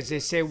the years, they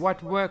say,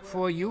 what worked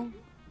for you,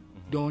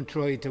 don't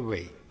throw it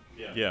away.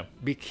 Yeah.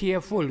 Be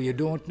careful. You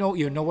don't know.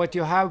 You know what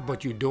you have,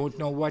 but you don't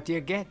know what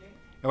you get,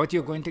 what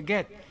you're going to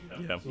get.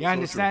 Yeah. You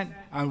understand?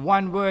 And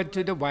one word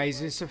to the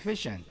wise is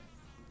sufficient.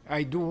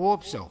 I do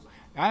hope so.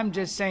 I'm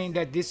just saying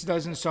that this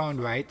doesn't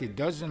sound right. It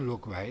doesn't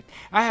look right.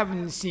 I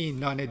haven't seen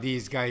none of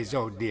these guys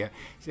out there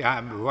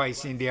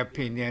voicing their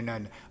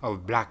opinion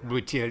of black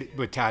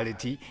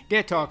brutality.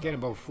 They're talking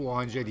about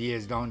 400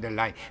 years down the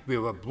line. We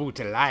were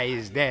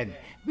brutalized then.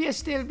 We are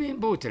still being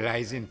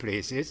brutalized in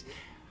places.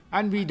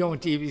 And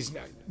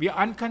we're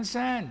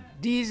unconcerned.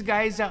 These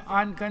guys are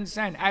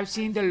unconcerned. I've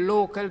seen the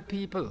local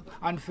people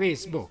on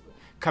Facebook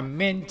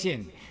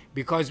commenting,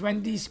 because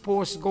when these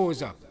posts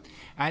goes up,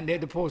 and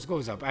the post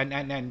goes up,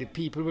 and the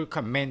people will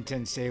comment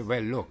and say,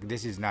 well, look,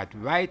 this is not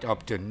right.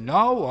 Up to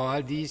now,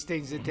 all these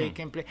things are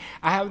taking place.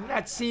 I have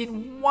not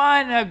seen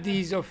one of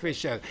these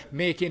officials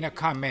making a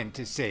comment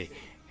to say,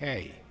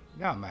 hey,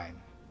 no, man,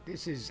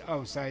 this is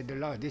outside the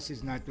law. This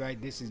is not right.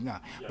 This is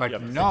not.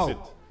 But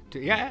now,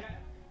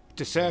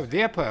 to serve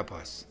their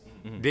purpose,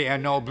 they are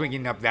now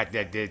bringing up that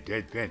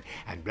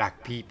and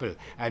black people.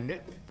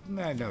 And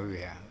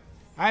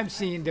I'm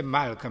seeing the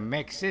Malcolm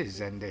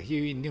X's and the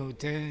Huey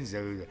Newtons,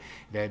 the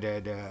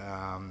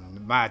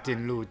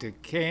Martin Luther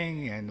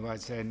King, and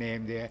what's her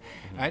name there.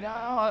 And,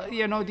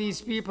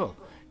 these people,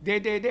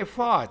 they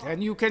fought,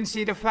 and you can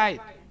see the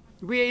fight.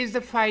 Where is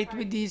the fight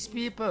with these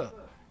people?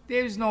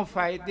 There is no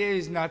fight. There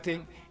is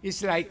nothing.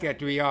 It's like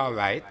that we are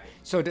right.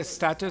 So the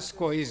status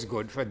quo is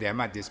good for them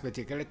at this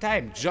particular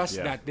time, just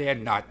that they are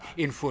not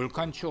in full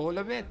control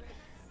of it.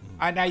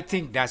 And I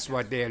think that's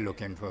what they're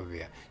looking for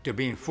here, to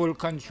be in full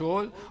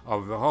control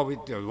of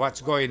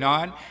what's going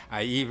on.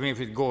 Even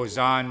if it goes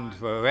on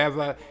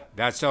forever,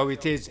 that's how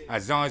it is,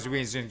 as long as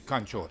we're in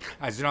control,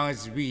 as long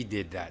as we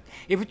did that.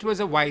 If it was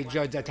a white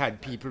judge that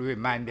had people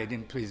remanded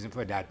in prison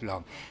for that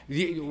long,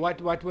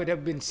 what would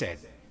have been said?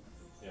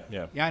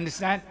 Yeah. You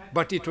understand?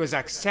 But it was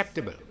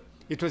acceptable.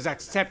 It was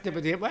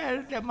acceptable.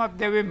 Well,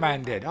 they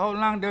remanded. How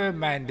long they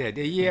remanded?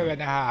 A year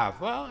and a half.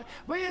 Well,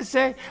 where you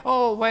say,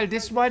 oh, well,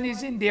 this one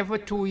is in there for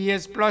 2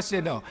 years plus,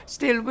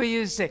 Still, where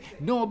you say,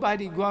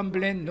 nobody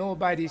grumbling,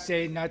 nobody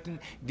saying nothing.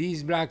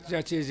 These black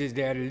judges is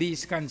their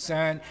least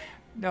concern.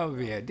 No,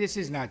 this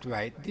is not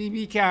right.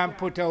 We can't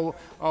put our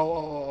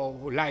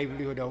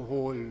livelihood, our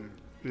whole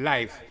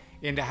life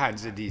in the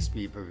hands of these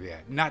people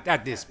here. Not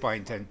at this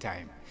point in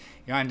time.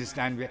 You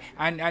understand?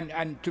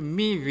 And to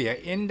me,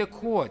 in the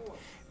court,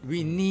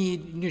 we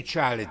need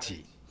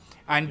neutrality.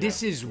 And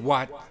this is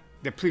what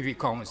the Privy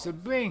Council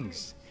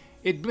brings.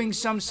 It brings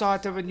some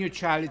sort of a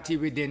neutrality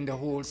within the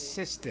whole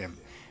system.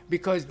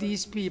 Because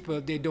these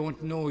people, they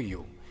don't know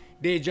you.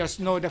 They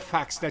just know the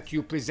facts that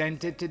you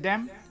presented to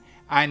them,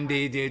 and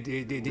they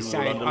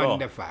decide on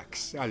the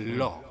facts, a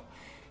law.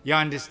 You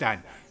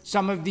understand?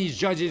 Some of these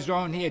judges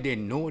around here, they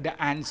know the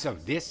answer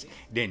of this,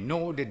 they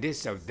know the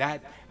this of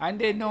that, and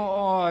they know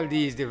all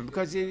these different,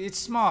 because it's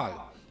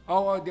small.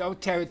 Our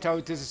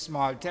territory is a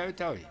small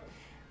territory.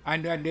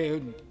 And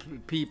the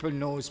people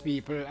knows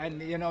people,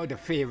 and, the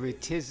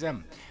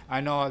favoritism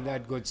and all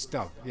that good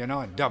stuff,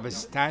 double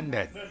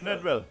standard.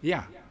 Nedwell.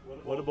 Yeah.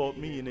 What about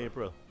me in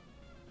April?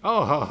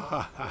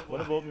 Oh.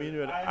 What about me in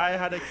April? I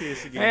had a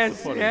case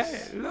against the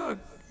police. Yeah, look.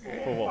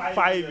 For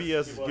 5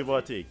 years, give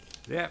or take.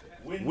 Yeah.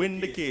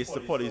 Win the case, the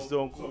police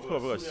don't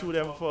cover us. Sue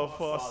them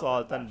for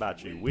assault and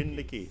battery. Win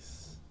the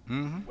case.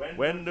 Mm-hmm.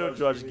 When the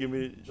judge give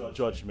me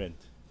judgment,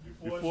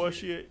 before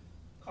she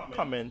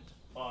comment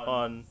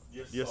on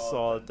the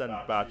assault and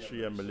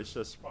battery and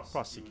malicious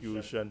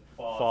prosecution,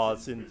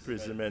 false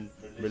imprisonment,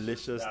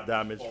 malicious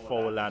damage,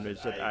 foul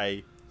language that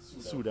I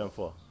sue them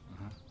for,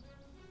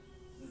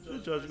 the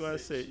judge going to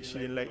say she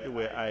didn't like the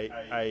way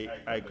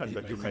I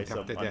conducted myself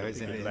on the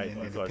picket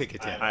line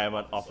because I am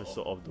an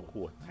officer of the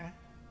court.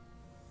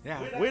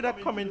 Yeah. Where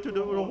that come into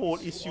the whole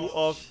issue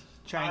of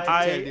Trying to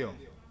tell you.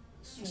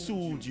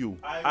 Sued you,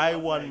 I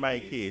won my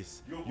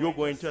case, you're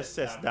going to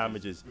assess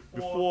damages.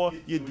 Before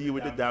you deal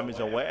with the damage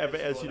and whatever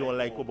else you don't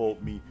like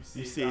about me,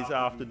 you say it's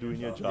after doing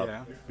your job.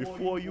 Yeah.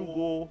 Before you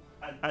go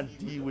and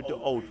deal with the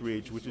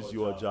outrage, which is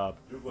your job,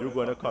 you're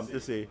going to come to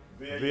say,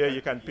 where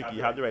you can pick it,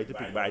 you have the right to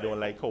pick it, but I don't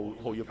like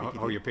how you pick it.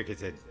 How you pick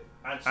it.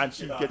 And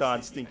she get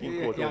on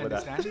stinking court You over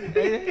understand?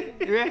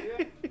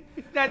 that.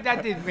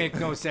 That didn't make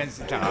no sense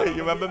at all.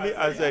 You remember me?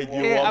 I said, do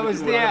you Yeah, want I me was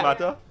to rule there. the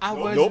matter? I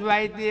was Nope.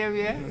 right there,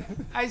 yeah.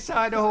 I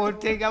saw the whole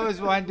thing. I was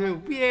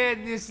wondering where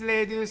this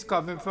lady was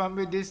coming from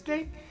with this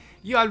thing.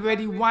 You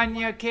already won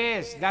your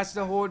case. That's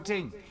the whole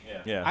thing.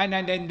 Yeah. And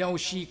then now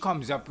she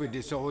comes up with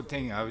this whole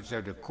thing out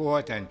of the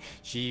court, and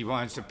she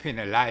wants to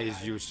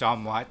penalize you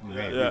somewhat.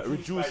 Maybe. Yeah,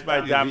 reduce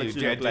my damage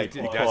to look like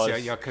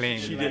because your claim.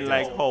 she didn't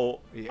like how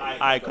Yeah.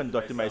 I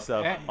conducted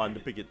myself Eh? on the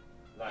picket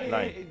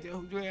line.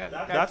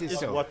 That is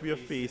so. what we are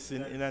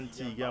facing in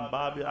Antigua and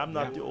Barbuda. I'm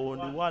not the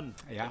only one.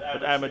 Yeah.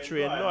 But I'm a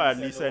trained lawyer. At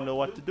least I know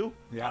what to do.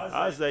 Yeah.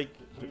 I was like,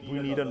 we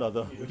need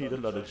another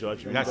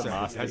judge. We That's need a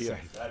right, master that's here.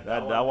 right.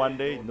 That one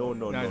day, no.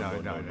 No,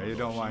 you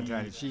don't want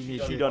that.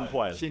 She done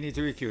spoil. She needs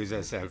to recuse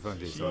herself from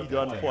this. She whole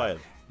done thing. spoil.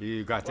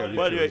 You got to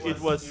But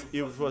recuse.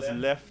 it was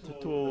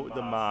left to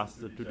the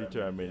master to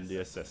determine the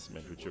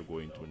assessment, which you're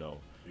going to now.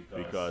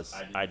 Because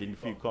I didn't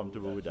feel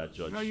comfortable with that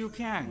judge No, you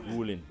can't.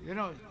 ruling. You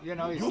know,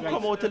 it's You like,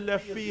 come out of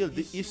left field.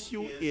 The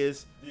issue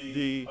is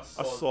the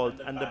assault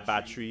and the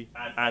battery,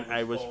 and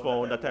I was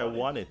found that I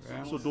won it.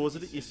 So those are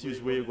the issues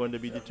where you're going to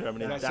be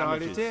determining that's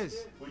damages. all it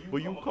is.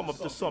 But you come up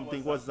to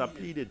something was not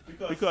pleaded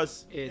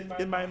because It-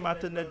 in my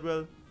matter,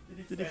 Nedwell,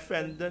 the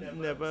defendant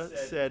never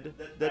said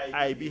that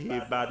I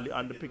behaved badly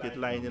on the picket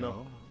line.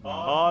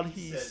 All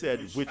he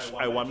said, which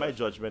I won my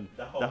judgment,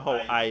 that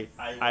how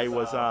I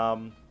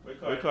was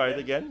recorded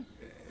again.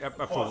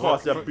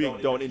 caused a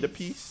breakdown in the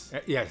peace.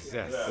 Yes.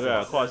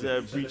 Yeah, caused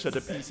a breach of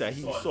the peace, and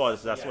he saw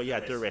this. That's why he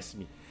had to arrest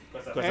me,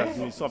 because I'm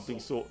doing something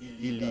so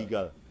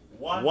illegal.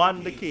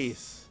 Won the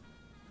case.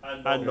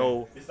 And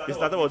no, it's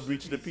not about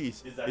breaching the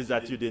peace. It's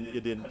that you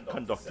didn't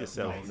conduct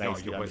yourself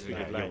nicely.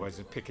 You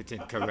wasn't picketing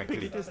correctly.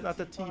 Picket is not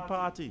a tea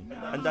party,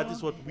 and that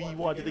is what we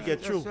wanted to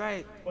get through. That's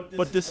right.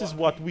 But this is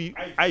what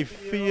I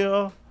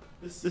fear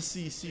the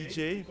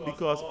CCJ,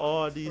 because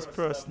all these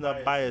personal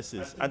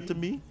biases. And to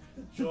me,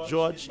 the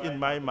judge in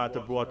my matter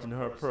brought in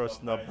her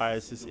personal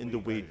biases in the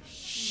way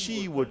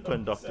she would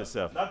conduct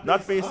herself.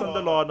 Not based on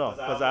the law now,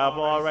 because I have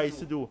all rights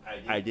to do.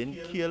 I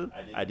didn't kill,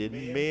 I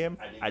didn't maim,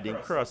 I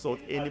didn't curse out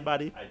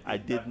anybody, I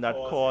did not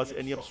cause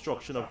any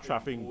obstruction of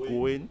traffic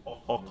going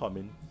or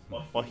coming,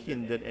 or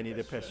hindered any of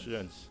the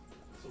pedestrians.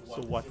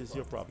 So what is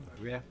your problem?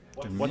 Yeah,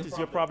 What is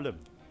your problem?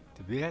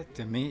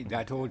 To me,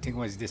 that whole thing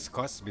was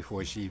discussed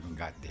before she even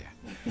got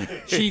there.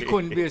 She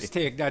couldn't just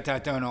take that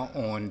out on her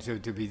own to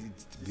be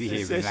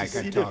behaving like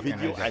a talking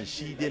like that. And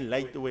she didn't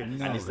like the way.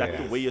 And is that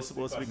the way you're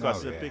supposed to be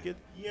crossing the picket?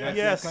 That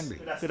Yes. can be.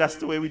 So that's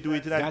the way we do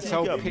it in That's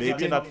how Antigua. Maybe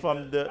picketing- not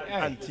from the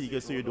Antigua,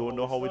 so you don't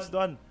know how it's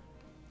done.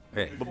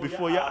 Hey, But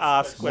before you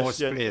ask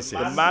questions, places.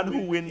 the man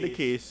who win the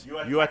case,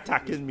 you're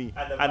attacking me.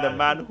 And the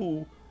man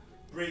who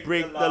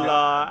break the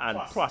law and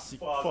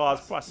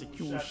cause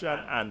prosecution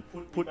and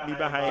put me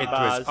behind it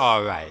bars. was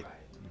all right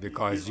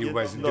because you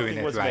wasn't doing Nothing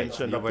it was right.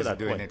 mentioned You up to wasn't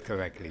that doing point. it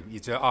correctly.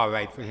 It's all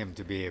right for him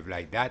to behave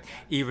like that,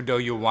 even though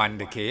you won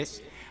the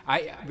case.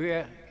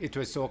 It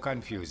was so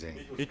confusing.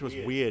 It was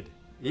weird.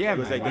 Yeah, It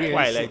was man, like the really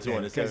Twilight sickening,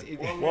 Zone. It's 'cause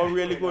like, what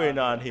really going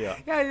on here?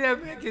 Yeah,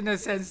 that making no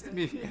sense to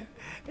me.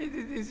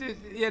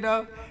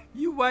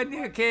 You won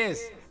your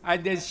case,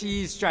 and then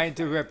she's trying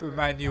to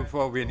reprimand you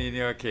for winning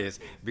your case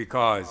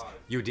because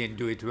you didn't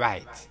do it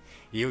right.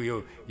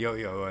 You're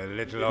a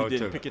little out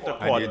didn't of, pick it to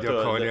and court. you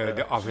don't call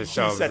the officer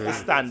She of set the the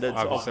standards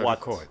of officer what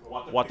court.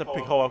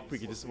 how a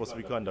picket is supposed to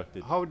be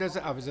conducted. How does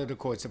the officer of the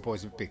court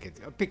supposed to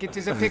picket? A picket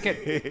is a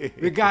picket,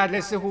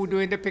 regardless of who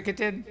doing the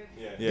picketing.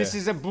 This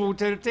is a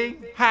brutal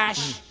thing.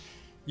 Hash.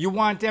 You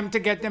want them to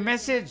get the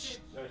message.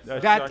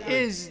 That's That exactly-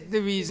 is the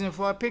reason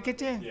for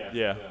picketing.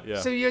 Yeah.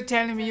 So you're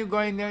telling me you're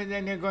going there,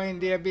 then you're going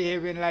there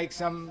behaving like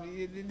some.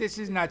 This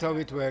is not how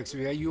it works.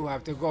 Where you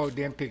have to go out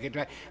there and picket.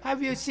 Right?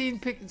 Have you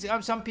seen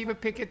some people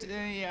picket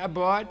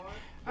abroad?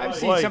 I've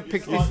seen Boy, some you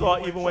picket.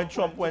 saw even when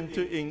Trump went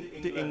to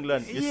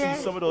England, you Yeah.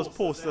 see some of those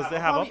posters they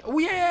have up. Oh,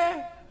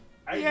 yeah.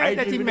 Yeah, I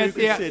that he didn't know you met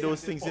could there. say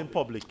those things in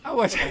public. I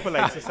was- In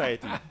polite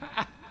society.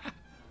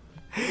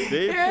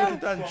 They Yeah. put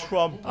it on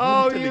Trump.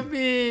 Oh, brutally. you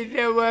mean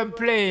they weren't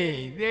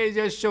playing? They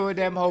just showed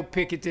them how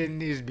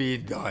picketing is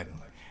being done.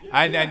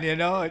 And then,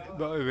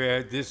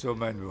 where this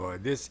woman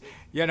was,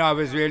 I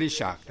was really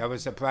shocked. I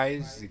was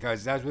surprised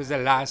because that was the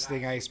last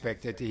thing I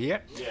expected to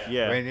hear.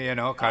 Yeah.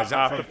 When, cause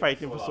After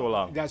fighting for so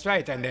long. that's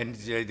right. And then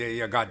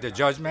you got the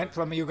judgment.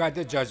 From you got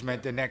the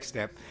judgment, the next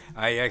step,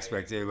 I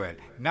expected,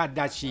 not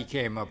that she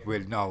came up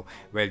with,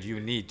 you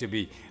need to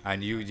be,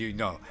 and you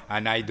know,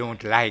 and I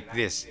don't like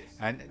this.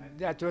 And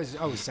that was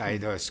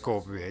outside her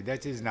scope.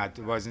 That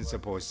wasn't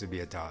supposed to be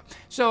at all.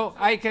 So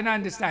I can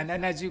understand.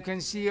 And as you can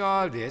see,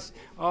 all this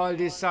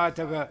sort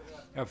of a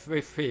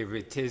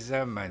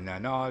favoritism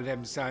and all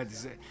them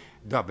sorts of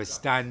double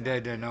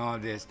standard and all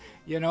this.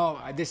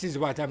 This is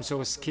what I'm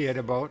so scared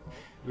about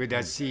with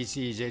that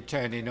CCJ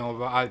turning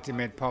over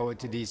ultimate power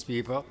to these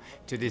people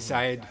to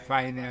decide,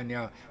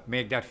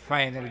 make that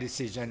final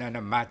decision on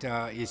a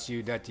matter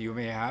issue that you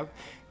may have.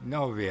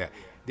 Nowhere.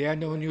 There are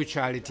no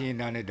neutrality in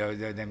none of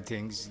them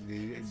things.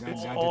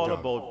 It's all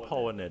about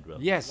power, Nedwell.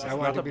 Yes, it's I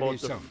want not to about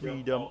believe the so.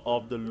 freedom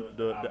of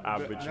the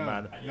average No,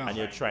 man, no. and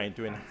you're trying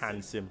to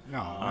enhance him. No,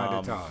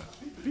 not at all.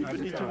 People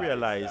need to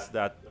realize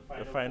that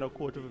the final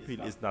court of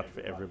appeal is not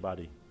for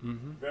everybody.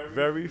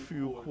 Very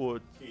few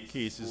court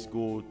cases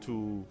go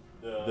to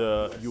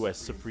the U.S.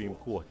 Supreme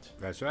Court.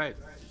 That's right.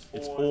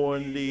 It's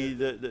only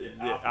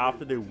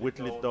after they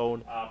whittle it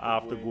down,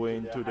 after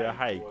going to the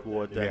High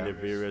Court and the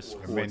various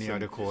courts, many and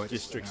other courts,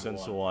 districts and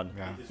so on,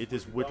 Yeah. it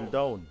is whittled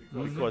down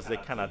because they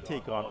cannot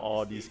take on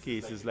all these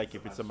cases like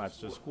if it's a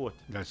magistrate's court.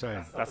 That's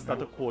right. That's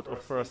not a court of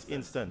first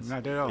instance.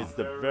 Not at all. It's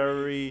the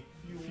very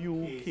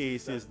few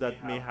cases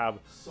that may have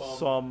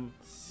some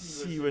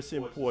serious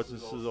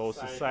importance to our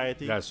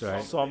society. That's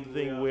right.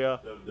 Something where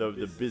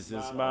the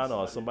businessman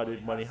or somebody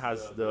with money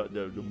has the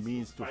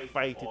means to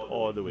fight it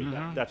all the way.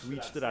 That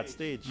reach to that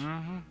stage.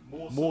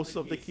 Most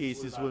of the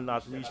cases will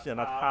not reach there,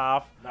 not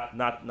half,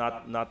 not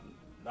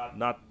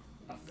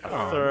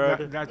a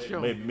third, that's true.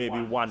 maybe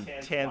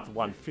 1/10,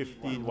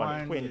 1/15,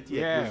 1/20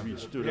 yeah, will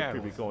reach to the yeah,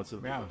 Privy Council,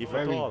 Yeah, if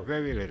very, at all.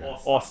 very little.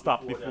 Or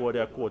stop before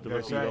their court of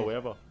That's appeal right. or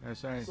whatever.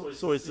 That's right.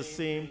 So it's the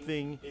same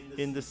thing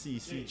in the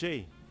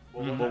CCJ.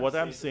 But what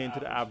I'm saying to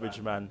the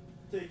average man,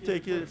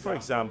 take it, for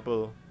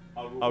example,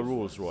 a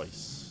Rolls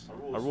Royce.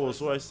 A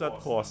Rolls Royce that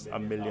costs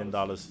 $1 million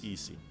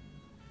easy.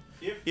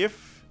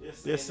 If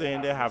they're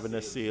saying they're having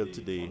a sale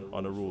today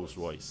on a Rolls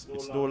Royce,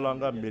 it's no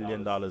longer $1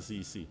 million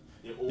easy.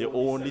 They're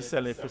only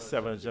selling it for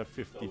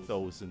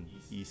 $750,000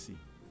 easy.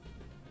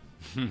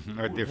 What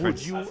would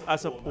difference? you,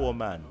 as a poor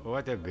man,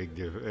 What a big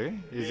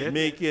difference. Eh? Is it?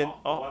 making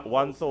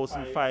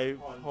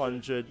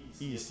 1,500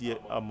 EC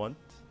a month,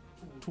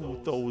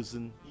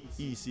 2,000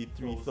 EC,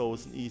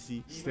 3,000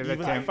 EC, Still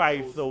even attempt-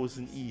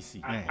 5,000 EC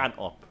Yeah. and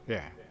up?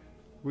 Yeah.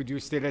 Would you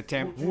still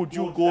attempt? Would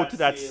you go to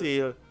that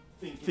sale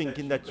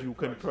thinking that you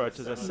can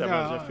purchase a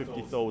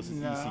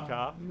 750,000 EC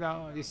car?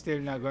 No, it's still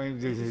not going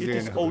to do It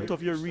is out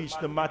of your reach,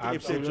 no matter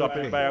if they drop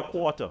it Absolutely. by a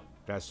quarter.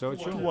 That's so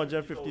true.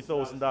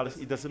 $250,000,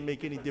 it doesn't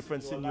make any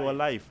difference in your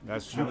life.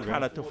 That's You true.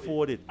 cannot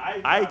afford it.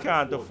 I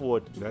can't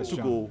afford That's to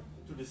true.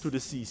 go to the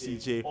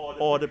CCJ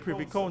or the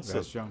Privy Council.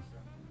 That's true.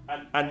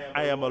 And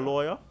I am a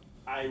lawyer.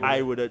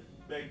 I would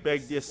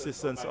beg the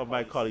assistance of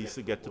my colleagues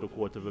to get to the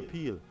Court of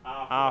Appeal.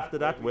 After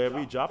that, wherever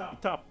we drop,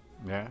 it up.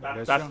 Yeah,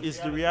 that's That true. is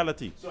the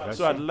reality.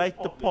 So I'd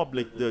like the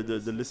public, the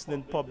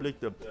listening public,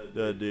 the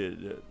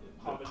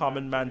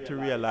common man to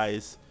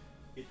realize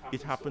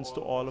it happens to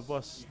all of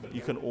us.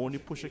 You can only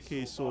push a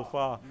case so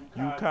far.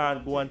 You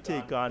can't go and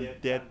take on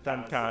debt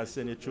and can't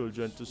send your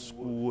children to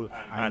school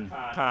and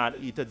can't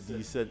eat a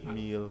decent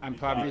meal. And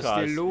probably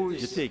because still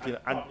lose. You're taking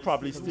and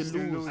probably still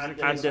lose. the And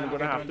case then and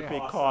gonna get have on to there. pay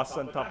costs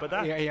on top of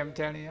that. Yeah, I'm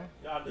telling you.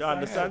 You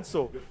understand?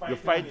 So you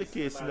fight the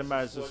case in the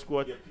magistrate's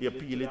court, you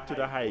appeal it to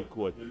the High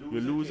Court. You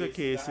lose a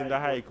case in the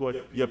High Court,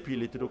 you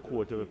appeal it to the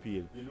Court of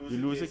Appeal. You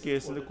lose a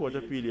case in the Court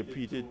of Appeal, you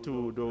appeal it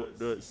to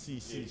the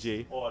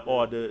CCJ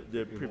or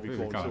the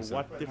Privy Council.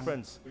 What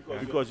difference?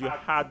 Because you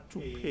had to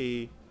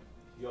pay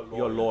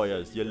your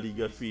lawyers, your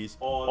legal fees,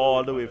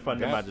 all the way from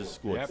the Yep. magistrate's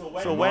court.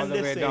 Yep. So All when the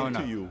they way say down to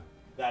now. you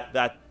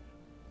that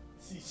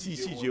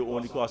CCJ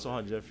only costs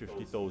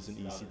 $150,000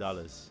 EC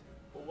dollars,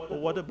 but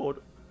what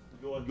about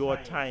your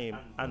time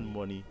and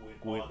money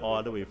going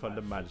all the way from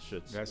the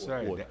magistrate's That's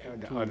court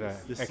right. The to other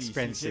the CCJ?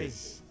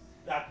 expenses.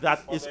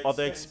 That is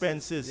other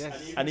expenses.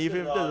 Yes. And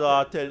even if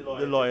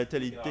the lawyer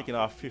tell you taking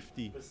off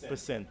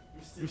 50%,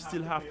 you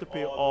still have to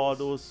pay all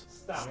those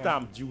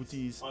stamp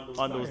duties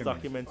on those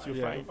documents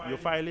you're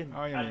filing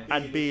Oh, you mean.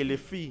 and bailiff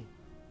fee.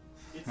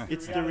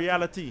 It's the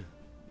reality.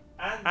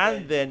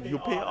 And then you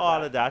pay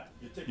all of that,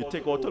 you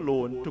take out a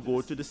loan to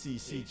go to the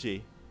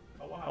CCJ.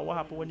 And what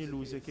happens when you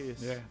lose your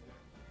case? Yeah.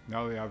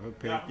 Now we have to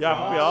pay. You have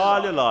to pay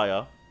all the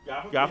lawyer,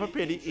 you have to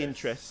pay the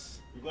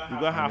interest, you're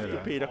going to have to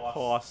pay the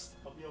cost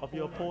of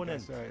your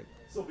opponent. That's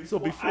right. So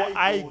before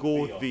I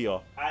go there,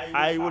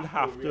 I would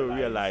have to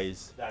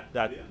realize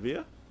that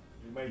there,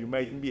 you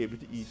mightn't be able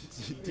to eat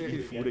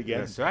food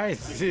again That's right. if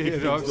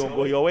things don't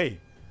go your way.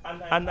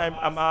 And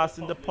I'm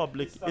asking the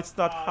public, it's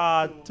not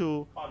hard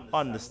to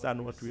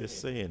understand what we are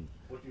saying,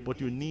 but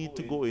you need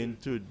to go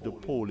into the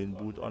polling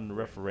booth on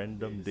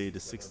referendum day, the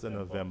 6th of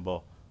November,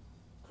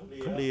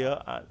 clear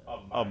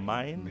of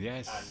mind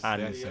Yes.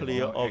 and yes,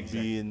 clear of exactly.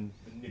 being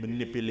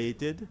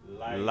manipulated,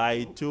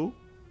 lied to,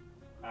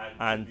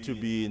 and to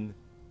being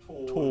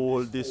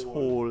told this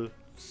whole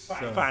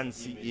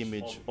fancy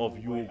image of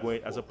you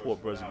going as a poor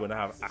person going to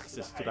have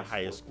access to the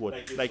highest court.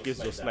 Like it's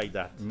just like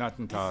that.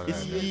 Nothing taller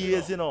It's than that.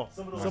 years, you know.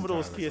 Some of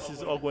those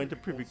cases are going to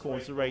Privy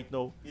Council right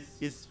now.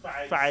 It's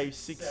 5,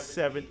 6,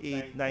 7,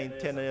 8, 9,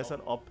 10 years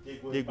and up.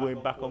 They're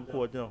going back on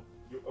court, you know.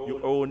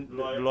 Your own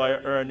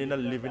lawyer earning a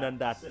living on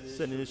that,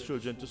 sending his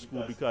children to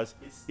school because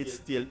it's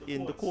still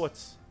in the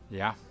courts.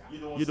 Yeah.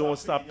 You don't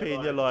stop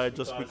paying your lawyer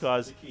just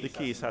because the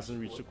case hasn't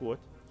reached the court.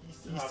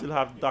 You still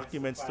have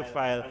documents to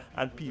file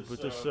and people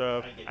to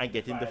serve and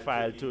getting the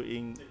file to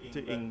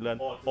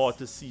England or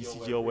to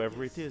CCJ or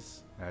wherever it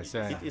is. That's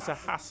right. It's a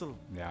hassle.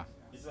 Yeah.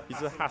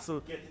 It's a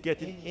hassle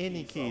getting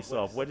any case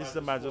off. Whether it's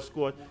the magistrate's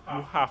court,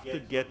 you have to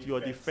get your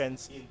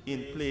defense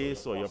in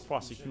place or your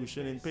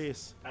prosecution in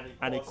place.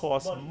 And it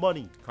costs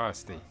money,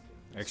 Costly.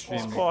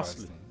 Extremely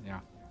costly. costly. Yeah.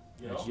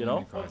 you know.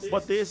 Extremely costly.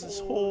 But there's this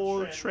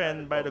whole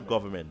trend by the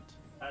government.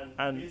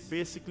 And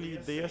basically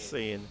they are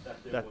saying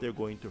that they're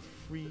going to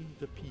free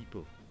the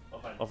people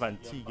of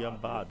Antigua and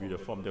Barbuda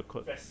from the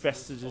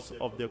vestiges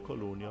of their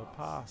colonial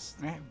past.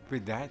 Eh,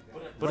 with that.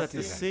 But what at the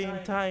is that?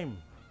 same time,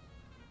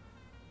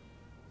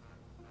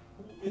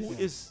 who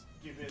is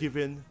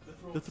giving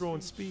the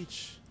throne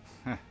speech?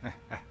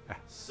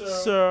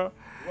 Sir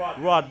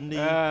Rodney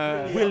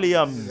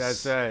Williams.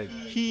 That's right.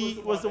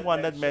 He was the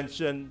one that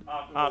mentioned,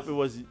 it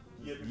was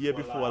year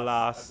before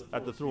last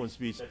at the throne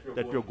speech,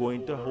 that we're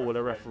going to hold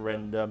a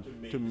referendum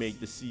to make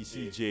the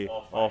CCJ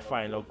our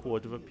final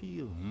court of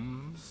appeal.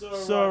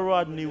 Sir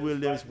Rodney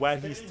Williams, while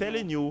he's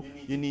telling you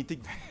you need to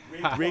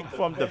break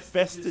from the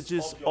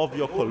vestiges of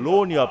your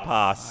colonial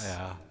past,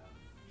 Yeah.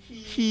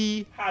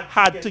 he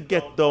had to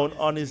get down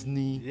on his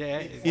knee Yeah,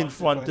 in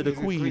front of the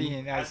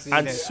Queen I see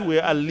and that.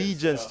 swear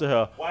allegiance to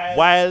her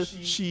while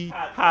she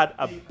had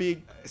a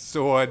big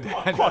Sword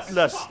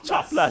cutlass,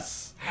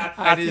 chopless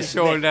at his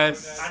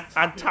shoulders.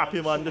 and tap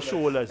him on the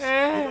shoulders.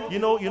 You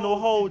know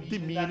how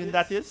demeaning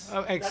that is?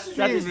 Oh, That is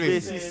extremely.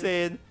 basically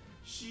saying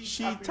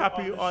she tap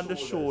you on the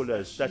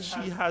shoulders, that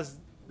she has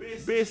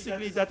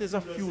basically, that is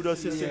a feudal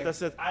system that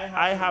says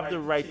I have the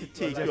right to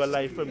take your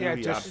life from Yeah, you.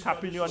 I'm just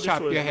tapping you on the chop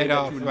shoulders. your head let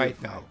off you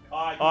right live. now.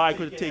 Or I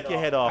could take your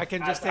head off I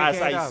can just take as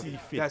your head I off. see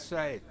fit. That's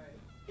right.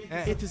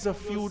 It is a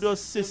feudal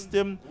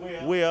system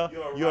where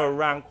you're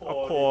ranked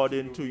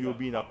according to you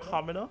being a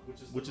commoner,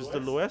 which is the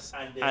lowest,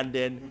 and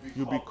then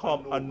you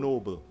become a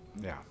noble.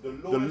 Yeah.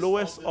 The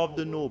lowest of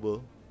the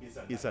noble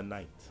is a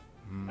knight.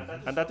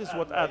 And that is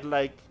what I'd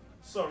like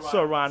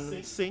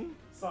Saran Singh,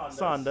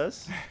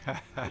 Sanders,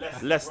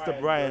 Lester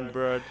Brian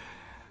Bird,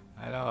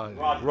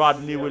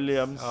 Rodney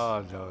Williams,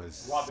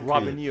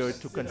 Robin Ear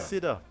to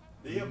consider.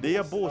 They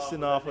are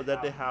boasting off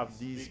that they have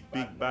these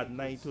big bad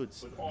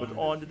knighthoods, but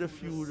under the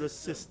feudal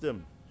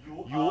system,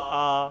 you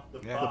are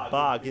the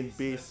bargain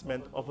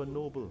basement of a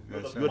noble.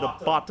 You're the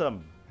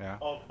bottom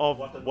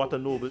of what a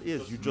noble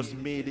is. You just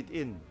made it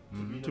in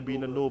to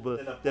being a noble.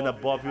 Then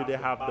above you they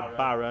have the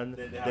baron,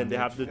 then they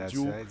have the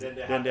duke,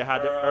 then they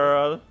have the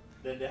earl,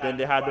 then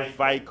they had the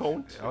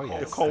viscount,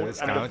 the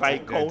count and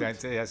the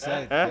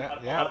viscount,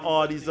 and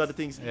all these other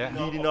things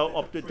leading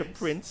up to the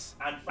prince,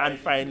 and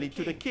finally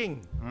to the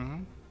king.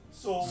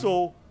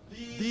 So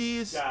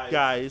these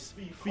guys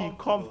feel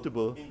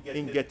comfortable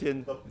in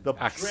getting the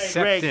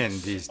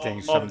accepting these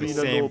things from the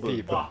same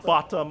people. The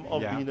bottom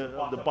of being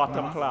the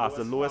bottom class,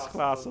 the lowest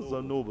class of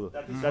the noble.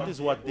 That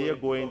is what they are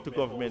going to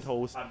government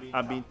house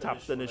and being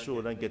tapped on the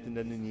shoulder and getting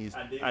on the knees,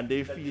 and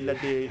they feel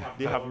that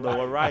they have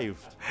now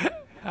arrived.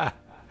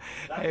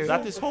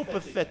 That is how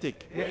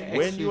pathetic.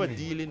 When you are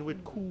dealing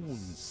with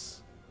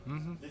coons,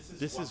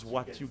 this is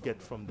what you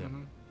get from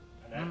them.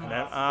 And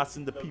I'm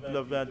asking the people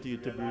of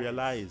Antigua to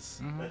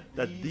realize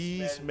that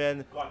these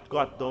men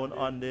got down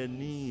on their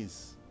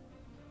knees.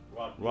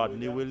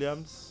 Rodney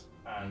Williams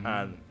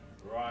and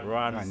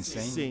Ron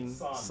Singh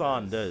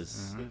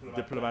Sanders,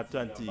 diplomat to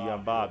Antigua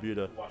and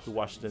Barbuda to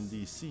Washington,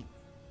 D.C.,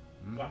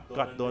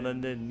 got down on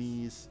their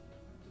knees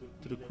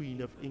to the Queen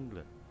of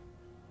England.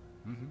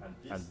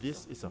 And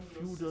this is a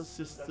feudal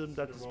system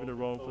that has been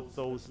around for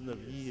thousands of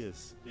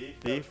years.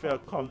 They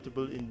felt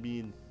comfortable in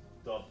being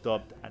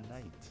dubbed a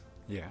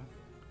knight.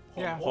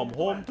 From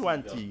home to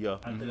Antigua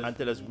and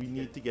tell us we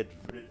need to get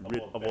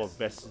rid of our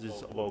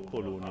vestiges of our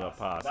colonial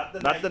past.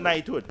 Not the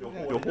knighthood.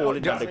 They're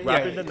holding and they're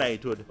grabbing the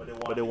knighthood,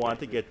 but they want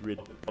to get rid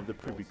of the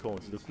Privy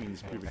Council, the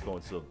Queen's Privy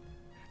Council.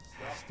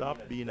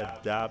 Stop being a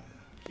dab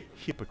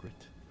hypocrite.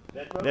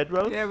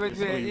 Nedwell? Yeah,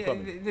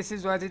 but this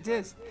is what it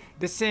is.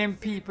 The same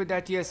people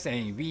that you're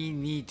saying we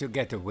need to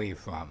get away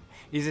from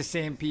is the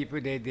same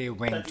people that they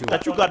went to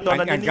that you got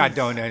down and got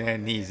down on their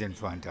knees in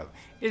front of.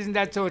 Isn't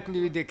that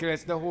totally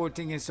ridiculous? The whole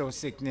thing is so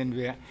sickening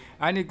there.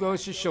 And it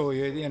goes to show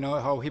you, you know,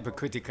 how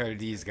hypocritical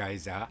these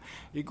guys are.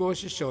 It goes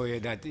to show you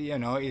that, you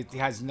know, it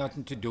has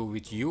nothing to do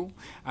with you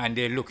and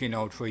they're looking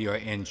out for your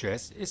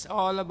interests. It's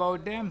all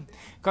about them.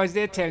 Because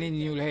they're telling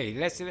you, hey,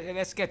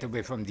 let's get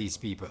away from these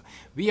people.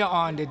 We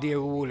are under their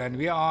rule and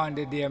we are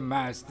under their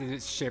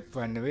mastership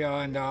and we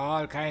are under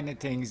all kind of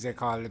things they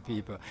call the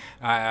people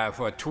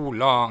for too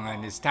long,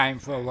 and it's time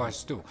for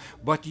us too.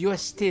 But you're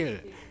still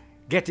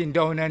getting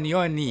down on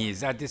your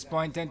knees at this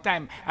point in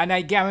time. And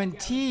I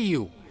guarantee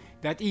you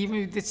that even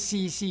if the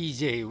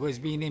CCJ was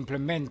being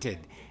implemented,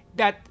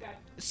 that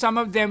some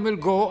of them will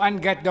go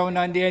and get down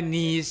on their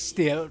knees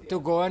still to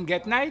go and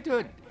get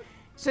knighthood.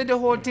 So the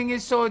whole thing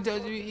is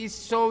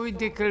so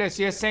ridiculous.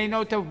 You're saying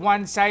out of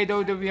one side,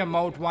 out of your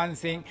mouth, one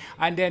thing,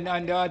 and then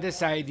on the other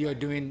side, you're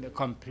doing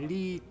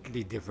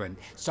completely different,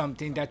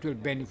 something that will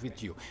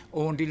benefit you.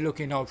 Only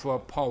looking out for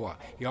power.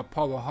 You're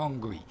power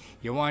hungry.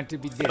 You want to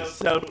be this.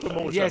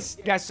 Self-promotion. Yes,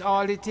 that's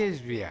all it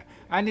is, Rhea.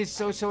 And it's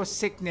so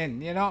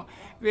sickening, you know.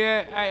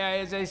 Where,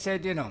 as I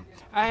said, you know,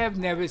 I have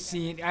never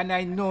seen, and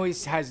I know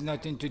it has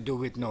nothing to do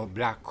with no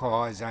black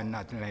cause and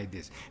nothing like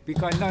this,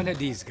 because none of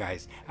these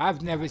guys,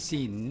 I've never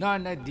seen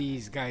none of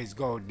these guys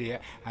go out there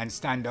and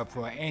stand up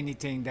for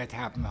anything that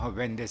happened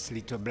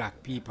horrendously to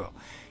black people.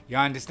 You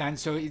understand?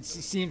 So it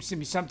seems to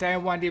me, sometimes I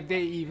wonder if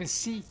they even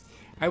see.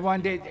 I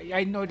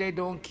know they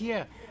don't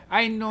care.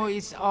 I know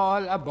it's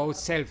all about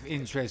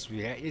self-interest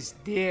here.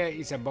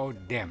 It's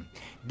about them.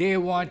 They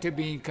want to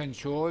be in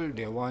control.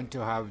 They want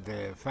to have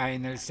the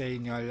final say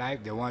in your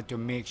life. They want to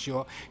make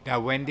sure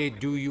that when they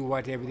do you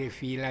whatever they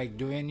feel like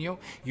doing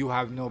you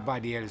have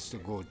nobody else to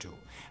go to.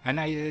 And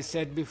as I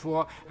said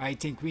before, I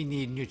think we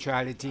need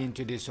neutrality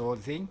into this whole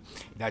thing,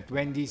 that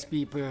when these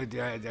people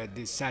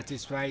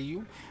dissatisfy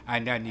you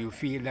and then you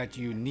feel that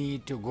you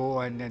need to go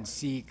and then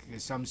seek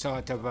some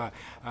sort of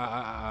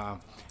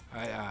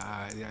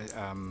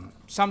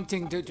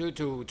something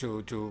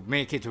to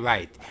make it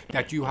right,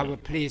 that you have a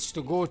place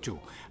to go to,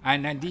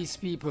 and then these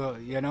people,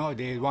 you know,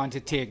 they want to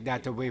take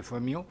that away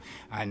from you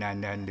and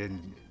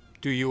then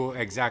do you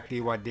exactly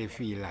what they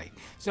feel like.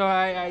 So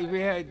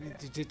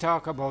to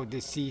talk about the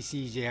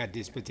CCJ at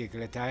this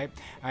particular time,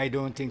 I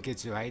don't think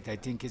it's right. I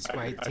think it's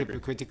quite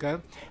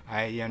hypocritical,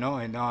 you know,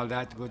 and all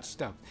that good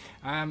stuff.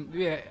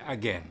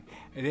 Again,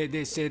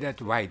 they say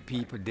that white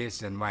people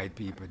this and white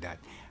people that.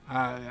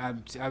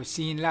 I've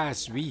seen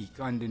last week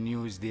on the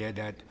news there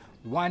that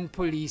one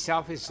police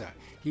officer,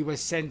 he was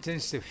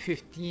sentenced to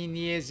 15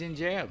 years in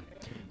jail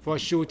for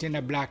shooting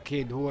a black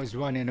kid who was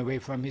running away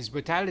from his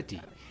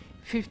brutality.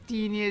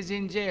 15 years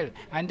in jail.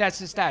 And that's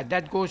the start.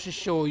 That goes to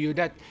show you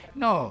that,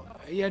 no,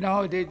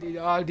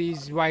 all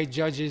these white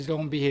judges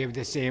don't behave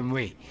the same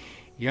way.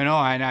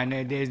 And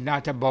it's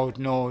not about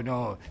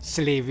no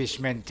slavish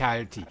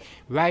mentality.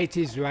 Right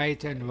is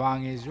right and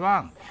wrong is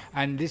wrong.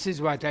 And this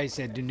is what I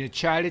said. The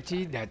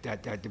neutrality that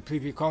the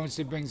Privy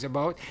Council brings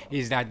about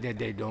is that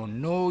they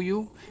don't know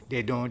you,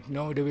 they don't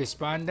know the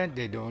respondent,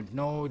 they don't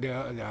know the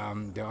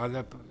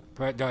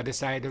other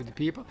side of the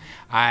people,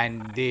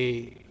 and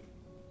they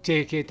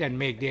take it and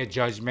make their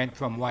judgment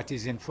from what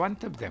is in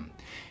front of them.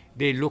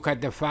 They look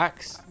at the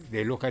facts,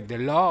 they look at the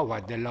law,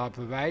 what the law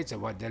provides or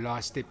what the law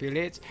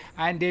stipulates,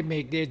 and they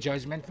make their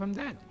judgment from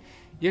that.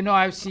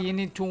 I've seen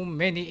in too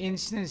many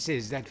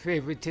instances that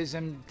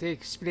favoritism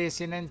takes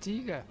place in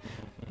Antigua.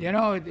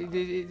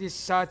 It's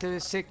sort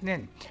of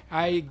sickening.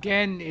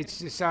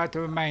 It's sort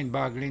of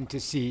mind-boggling to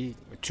see,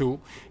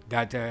 too,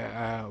 that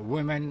a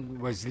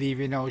woman was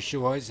leaving our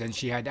shores and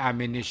she had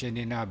ammunition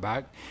in her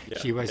bag. Yeah,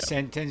 she was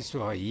sentenced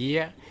for a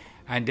year,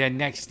 and then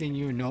next thing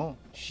you know,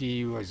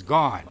 she was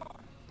gone.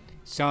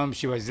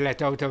 She was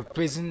let out of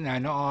prison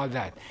and all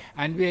that.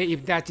 And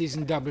if that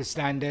isn't double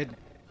standard,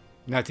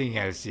 nothing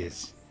else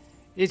is.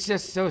 It's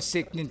just so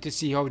sickening to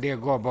see how they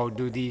go about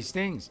do these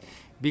things.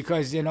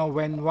 Because,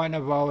 when one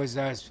of ours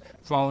is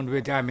found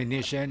with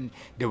ammunition,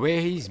 the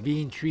way he's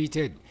being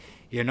treated,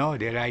 they're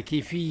like,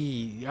 if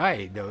he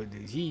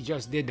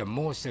just did the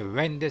most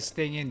horrendous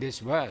thing in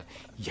this world.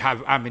 You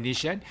have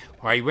ammunition?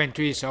 Or I went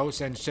to his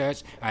house and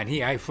searched, and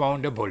I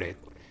found a bullet.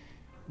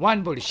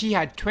 One bullet. She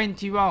had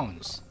 20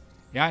 rounds.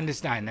 You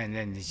understand? And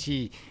then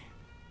she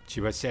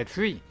was set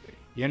free.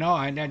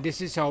 And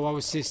this is how our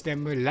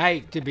system would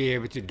like to be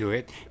able to do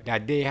it,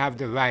 that they have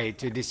the right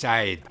to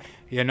decide,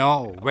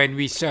 when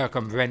we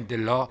circumvent the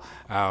law,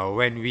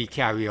 when we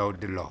carry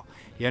out the law.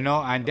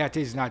 And that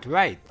is not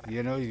right.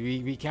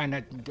 We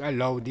cannot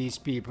allow these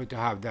people to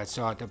have that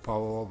sort of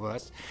power over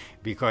us,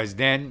 because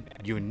then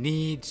you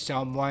need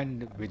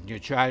someone with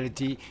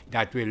neutrality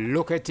that will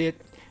look at it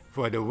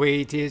for the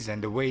way it is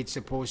and the way it's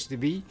supposed to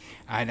be,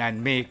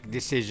 and make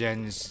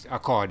decisions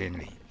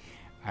accordingly.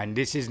 And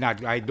this is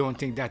not, I don't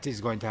think that is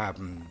going to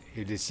happen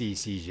in the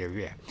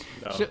CCJ.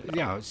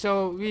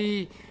 So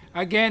we,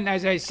 again,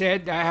 as I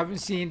said, I haven't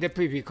seen the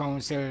Privy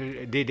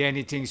Council did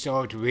anything so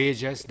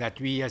outrageous that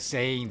we are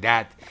saying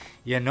that,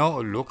 I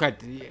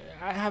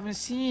haven't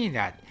seen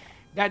that.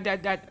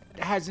 That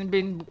hasn't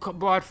been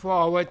brought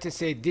forward to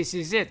say this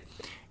is it.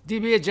 They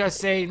were just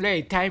saying,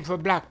 hey, time for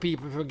black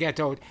people to get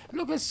out.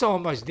 Look at so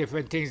much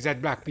different things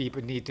that black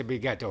people need to be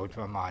get out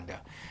from under.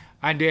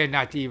 And they're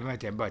not even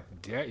at them, but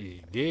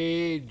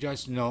they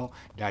just know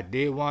that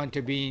they want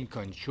to be in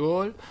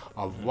control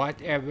of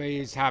whatever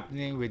is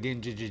happening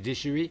within the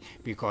judiciary,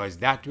 because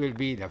that will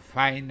be the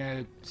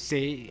final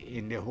say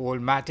in the whole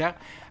matter,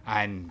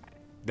 and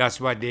that's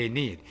what they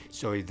need.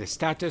 So if the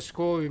status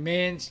quo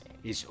remains,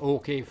 it's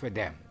okay for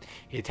them.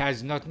 It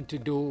has nothing to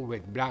do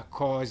with black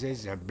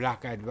causes or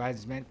black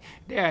advancement.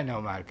 There are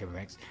no Malcolm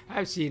X.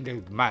 I've seen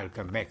the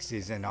Malcolm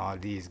X's and all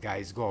these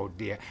guys go out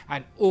there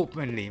and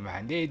openly,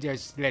 man, they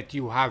just let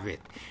you have it.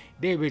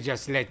 They will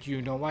just let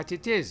you know what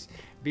it is.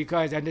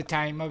 Because at the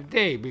time of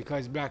day,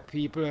 because black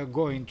people are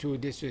going through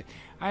this,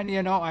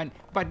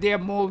 but there are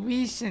more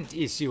recent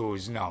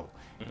issues now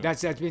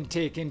that's been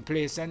taking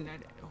place, and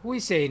who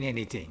is saying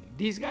anything?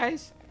 These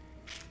guys?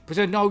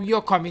 So now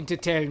you're coming to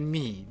tell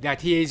me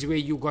that here is where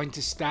you're going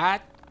to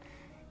start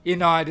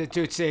in order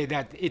to say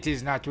that it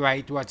is not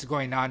right what's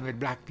going on with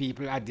black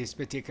people at this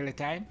particular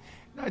time?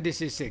 No,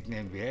 this is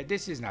sickening.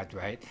 This is not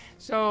right.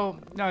 So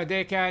no,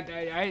 they can't.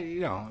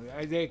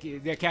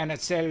 They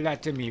cannot sell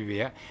that to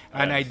me.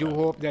 And I do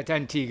hope that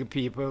Antigua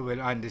people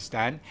will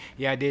understand.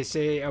 Yeah, they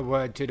say a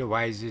word to the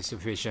wise is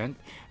sufficient,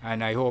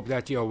 and I hope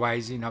that you're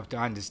wise enough to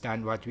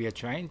understand what we are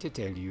trying to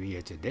tell you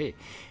here today.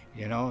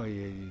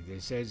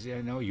 It says,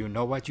 you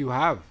know what you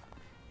have.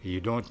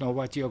 You don't know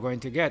what you're going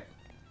to get.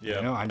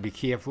 Yeah. And be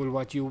careful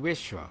what you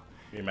wish for.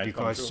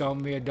 Because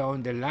somewhere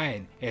down the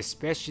line,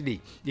 especially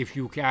if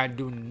you can't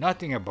do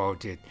nothing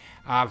about it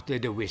after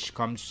the wish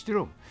comes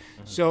through.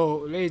 So,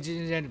 ladies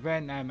and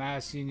gentlemen, I'm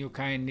asking you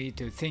kindly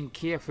to think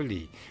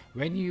carefully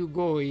when you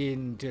go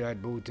into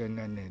that booth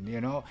and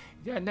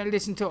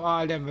listen to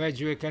all them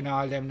rhetoric and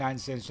all them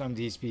nonsense from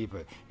these people.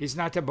 It's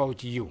not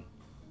about you.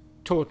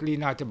 Totally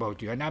not about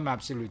you, and I'm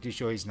absolutely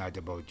sure it's not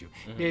about you.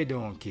 They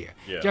don't care.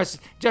 Yeah.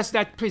 Just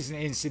that prison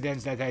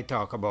incidents that I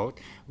talk about,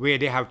 where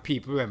they have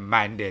people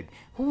remanded.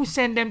 Who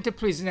send them to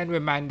prison and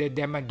remanded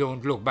them and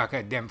don't look back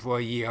at them for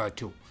a year or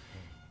two?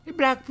 The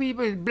black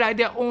people,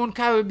 their own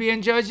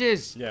Caribbean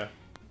judges. Yeah.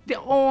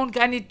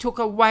 And it took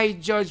a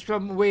white judge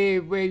from where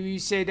you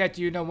say that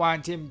you don't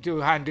want him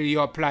to handle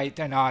your plight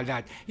and all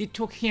that. It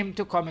took him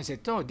to come and say,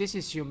 oh, this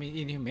is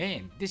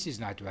inhumane. This is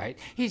not right.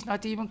 He's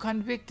not even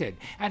convicted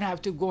and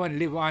have to go and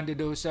live under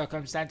those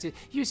circumstances.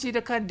 You see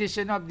the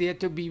condition up there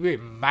to be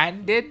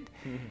remanded,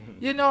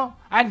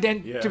 and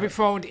then to be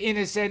found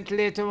innocent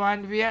later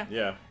on.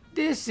 Yeah.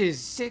 This is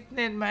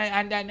sickening,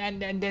 man.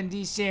 And then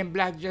these same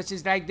black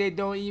judges, like, they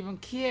don't even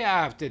care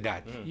after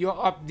that. You're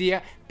up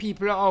there,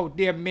 people are out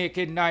there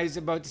making noise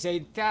about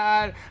saying,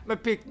 Tal, me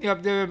pick me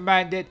up the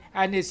remanded,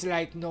 and it's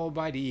like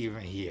nobody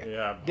even here.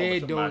 Yeah, They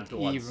don't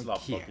even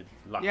care.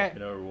 Yeah. Up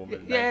in a room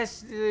and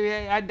Yes,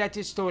 and that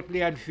is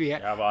totally unfair.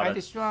 you have all And that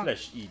it's wrong.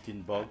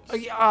 flesh-eating bugs.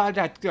 All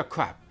that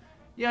crap.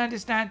 You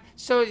understand?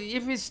 So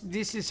if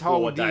this is how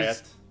Poor these,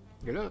 diet.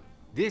 you know,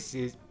 this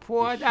is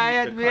poor The heat,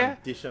 diet the where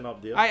condition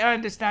up there. I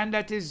understand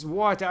that is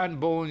water and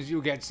bones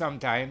you get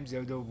sometimes,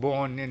 the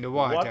bone in the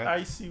water. What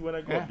I see when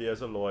I go Yeah. up there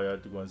as a lawyer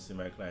to go and see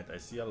my client, I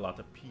see a lot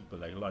of people,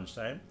 like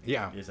lunchtime.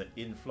 Yeah. There's an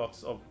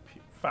influx of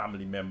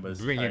family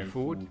members Bringing carrying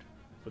food.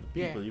 for the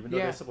Yeah, people, even though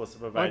yeah. they're supposed to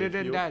provide Other it for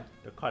than you, that.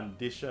 the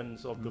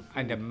conditions of the food.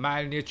 And the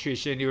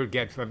malnutrition you'll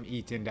get from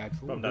eating that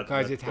food From that-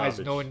 because that it has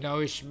no garbage.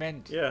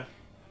 nourishment. Yeah.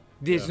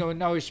 There's Yeah. no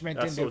nourishment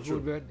That's in the so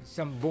food. true. But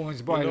some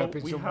bones boil know, up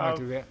in we some have-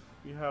 water there.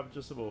 We have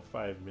just about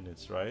 5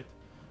 minutes, right?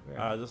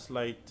 Yeah. I'd just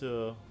like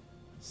to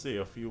say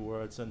a few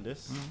words on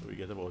this. Mm-hmm. We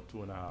get about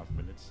 2.5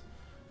 minutes.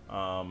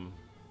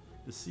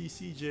 The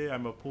CCJ,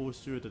 I'm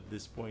opposed to it at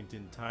this point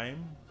in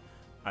time.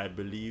 I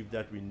believe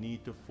that we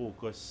need to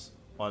focus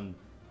on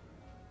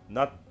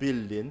not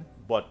building,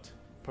 but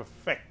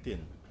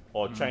perfecting,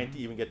 or trying to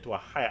even get to a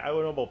higher. I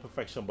don't know about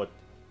perfection, but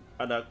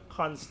on a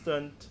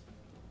constant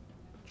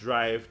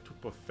drive to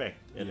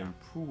perfect and Yeah.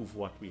 improve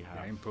what we have.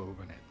 Yeah,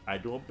 improving it. I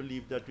don't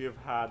believe that we have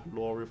had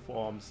law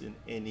reforms in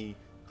any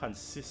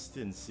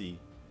consistency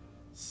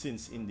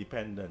since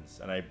independence.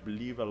 And I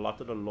believe a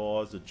lot of the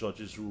laws, the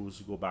judges'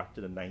 rules, go back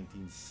to the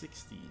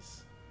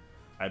 1960s.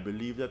 I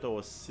believe that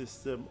our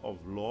system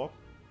of law,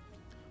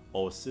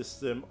 our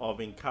system of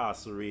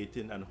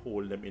incarcerating and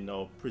hold them in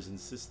our prison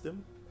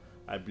system,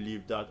 I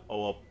believe that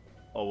our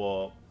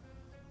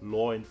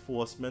law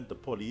enforcement, the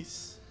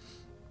police,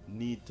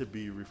 need to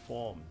be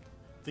reformed.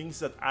 Things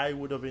that I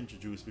would have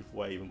introduced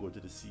before I even go to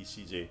the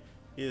CCJ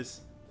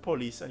is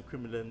Police and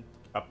Criminal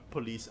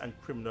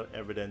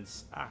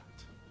Evidence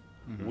Act,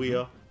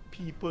 where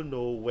people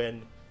know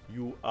when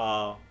you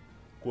are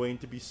going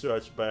to be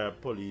searched by a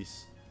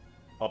police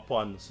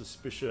upon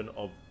suspicion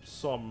of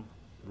some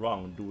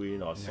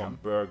wrongdoing or some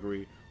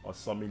burglary or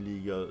some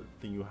illegal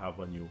thing you have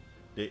on you.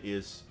 There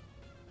is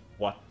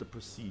what the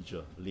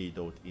procedure laid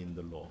out in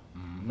the law.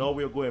 Now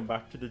we're going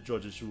back to the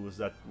judges' rules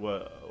that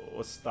were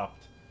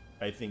stopped,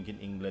 I think, in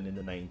England in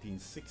the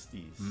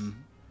 1960s,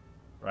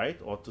 right?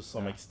 Or to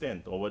some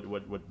extent, or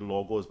what the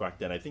law goes back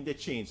then. I think they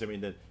changed them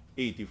in the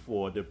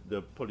 84,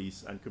 the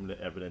Police and Criminal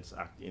Evidence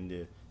Act in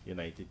the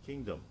United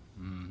Kingdom.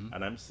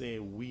 And I'm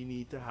saying we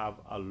need to have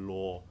a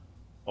law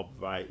of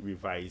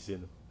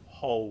revising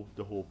how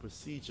the whole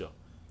procedure.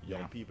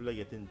 Young people are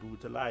getting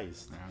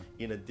brutalized.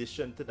 In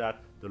addition to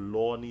that, the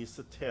law needs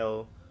to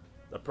tell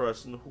the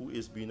person who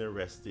is being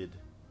arrested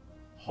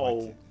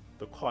how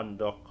the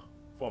conduct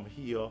from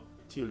here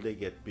till they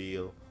get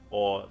bail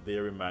or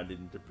they're remanded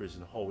into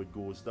prison, how it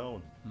goes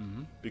down.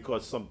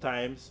 Because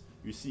sometimes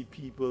you see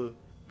people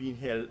being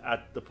held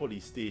at the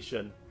police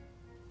station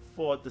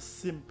for the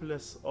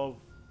simplest of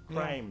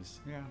crimes.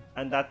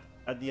 And that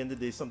at the end of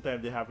the day,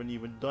 sometimes they haven't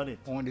even done it.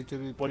 Only to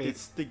be But played.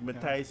 it's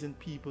stigmatizing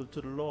people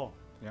to the law.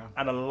 Yeah.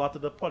 And a lot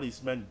of the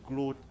policemen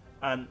gloat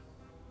and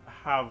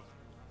have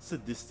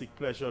sadistic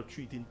pleasure of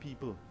treating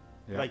people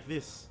like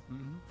this.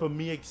 For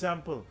me,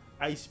 example,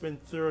 I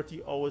spent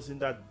 30 hours in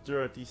that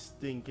dirty,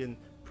 stinking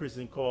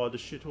prison called the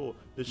shithole,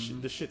 the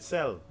shit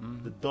cell,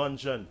 the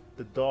dungeon,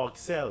 the dog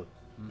cell,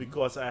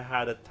 because I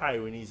had a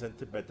Taiwanese and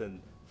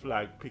Tibetan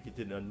flag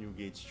picketing on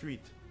Newgate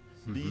Street.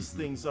 These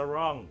things are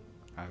wrong.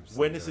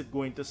 When is it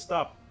going to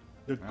stop?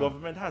 The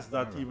government has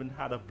not even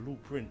had a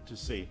blueprint to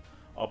say,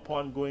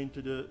 upon going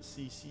to the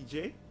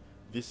CCJ,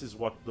 this is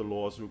what the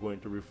laws we're going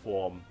to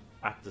reform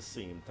at the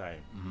same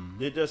time.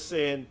 They're just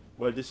saying,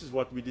 well, this is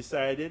what we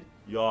decided,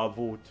 y'all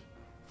vote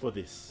for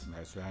this.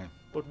 That's right.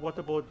 But what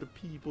about the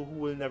people who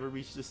will never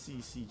reach the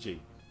CCJ?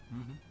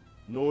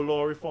 No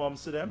law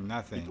reforms to them?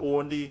 Nothing. It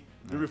only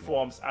the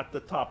reforms at the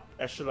top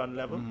echelon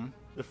level,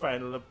 the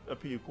final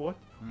appeal court?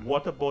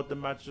 What about the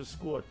magistrates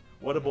court?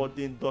 What about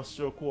the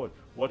industrial court?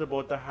 What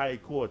about the high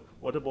court?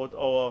 What about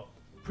our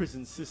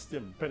prison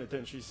system,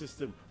 penitentiary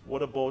system?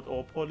 What about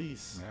our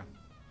police?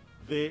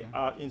 They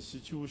are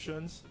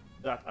institutions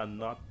that are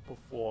not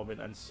performing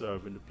and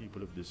serving the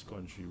people of this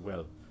country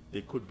well.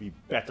 They could be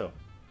better.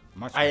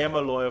 I am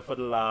a lawyer for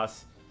the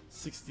last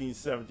 16,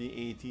 17,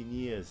 18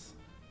 years,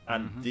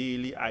 and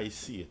daily I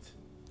see it.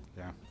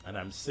 And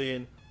I'm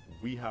saying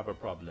we have a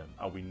problem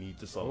and we need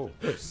to solve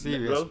it.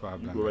 Serious Well,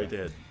 problem. you go right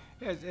ahead.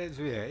 It's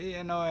weird,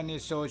 you know, and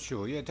it's so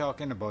true. You're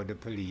talking about the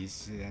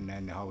police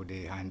and how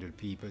they handle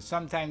people.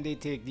 Sometimes they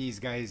take these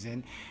guys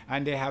in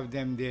and they have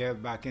them there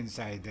back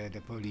inside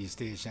the police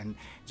station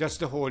just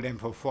to hold them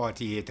for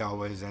 48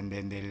 hours and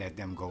then they let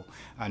them go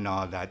and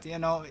all that. You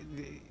know,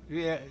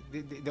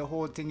 the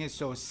whole thing is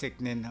so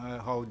sickening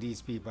how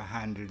these people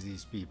handle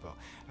these people.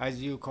 As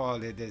you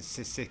call it, a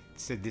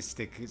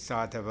sadistic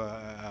sort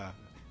of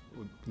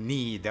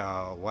need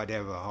or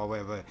whatever,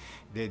 however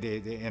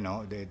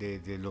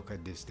they look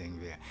at this thing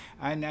there.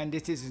 And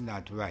this is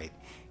not right.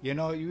 You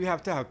know, you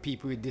have to have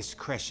people with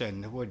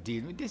discretion who are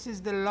dealing with. This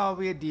is the law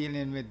we're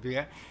dealing with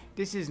here.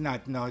 This is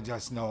not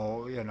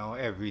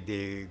every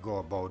day go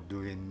about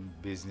doing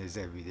business,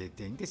 everyday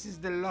thing. This is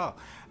the law.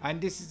 And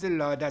this is the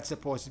law that's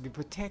supposed to be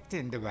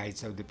protecting the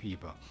rights of the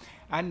people.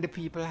 And the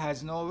people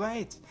has no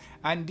rights.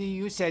 And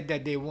you said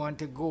that they want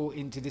to go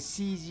into the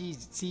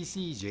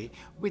CCJ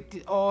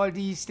with all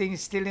these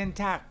things still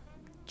intact.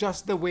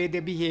 Just the way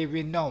they're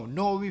behaving now.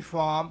 No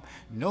reform,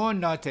 no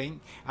nothing,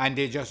 and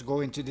they just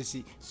go into the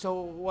sea.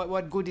 So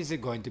what good is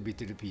it going to be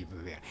to the people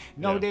there?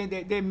 Now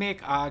they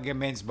make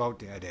arguments about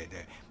the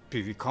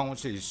Privy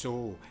Council is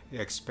so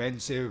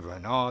expensive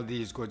and all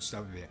these good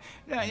stuff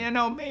there. You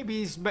know,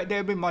 maybe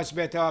they'll be much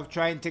better off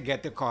trying to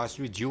get the cost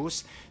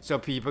reduced so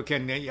people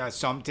can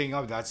something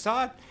of that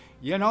sort.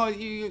 You know,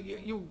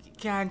 you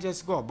can't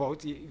just go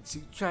about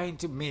trying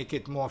to make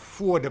it more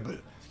affordable.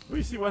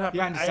 We see what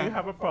happens. I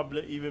have a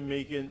problem even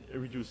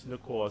reducing the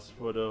cost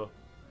for the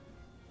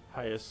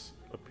highest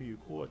appeal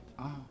court.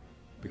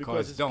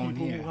 Because it's down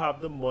people here who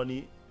have the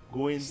money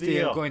going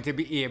still there. Going to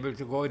be able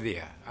to go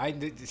there.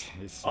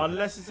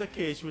 Unless it's a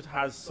case which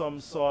has some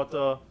sort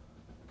of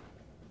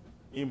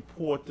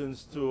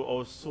importance to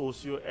our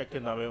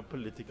socio-economic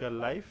political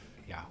life.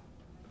 Yeah.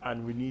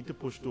 And we need to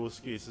push those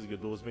cases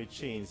because those may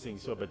change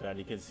things so better, and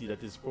you can see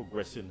that it's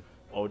progressing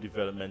our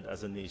development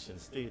as a nation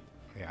state.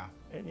 Yeah.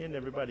 And in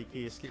everybody's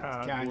case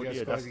can't go just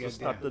there. go That's get just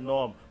not there. the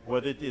norm.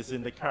 Whether it is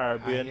in the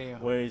Caribbean,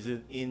 whether it's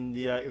in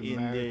India,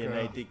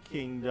 United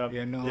Kingdom,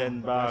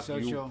 Denmark, so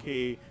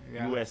UK,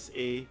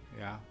 USA,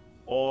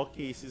 all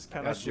cases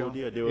cannot go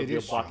there. There will be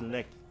a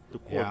bottleneck. The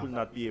court will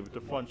not be able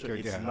to function.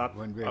 It's not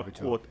a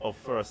court of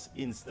first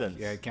instance.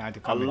 It can't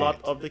a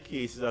lot of the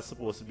cases are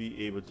supposed to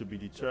be able to be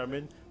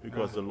determined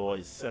because the law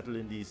is settled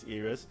in these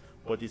areas.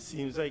 But it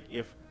seems like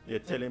if they're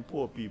telling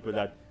poor people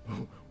that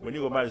when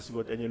you go magistrate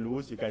court and you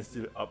lose, you can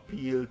still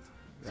appeal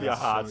to your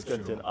heart's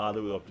content all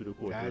the way up to the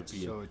court of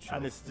appeal.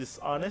 And it's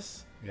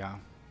dishonest,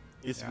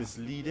 it's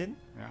misleading,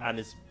 and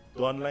it's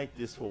done like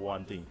this for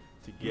one thing,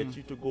 to get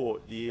you to go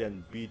out there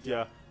and beat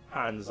your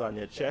hands on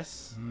your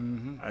chest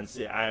and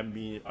say, I am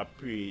being a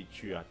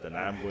patriot and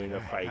I'm going to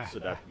fight so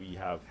that we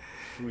have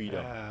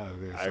freedom.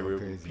 I will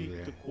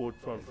repeat the quote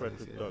from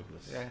Frederick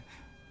Douglass.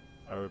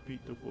 I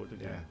repeat the quote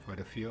again. For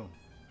the few.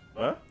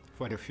 Huh?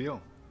 For the few.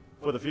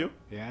 For the few?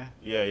 Yeah.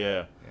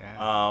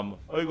 How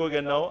you go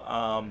again now?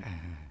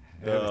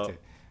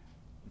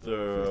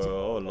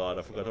 Oh Lord,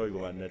 I forgot how you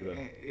go on that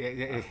one.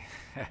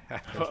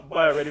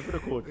 Boy, ready for the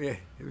quote?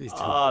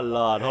 Oh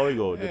Lord, how you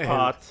go? The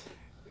part,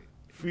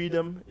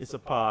 freedom is a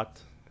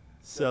path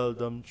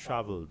seldom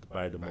traveled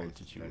by the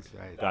multitude. That's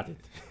right. Got it.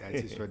 That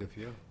is for the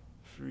few.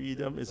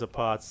 Freedom is a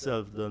path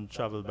seldom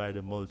traveled by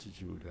the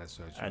multitude. That's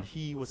so true. And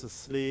he was a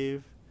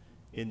slave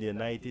in the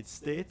United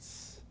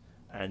States.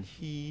 And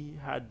he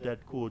had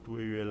that quote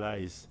where he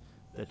realized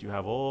that you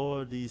have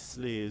all these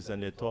slaves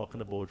and they're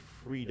talking about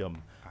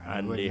freedom.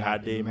 And they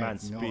had the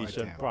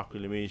Emancipation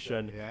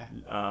Proclamation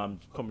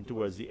coming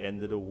towards the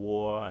end of the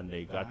war, and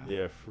they got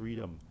their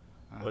freedom.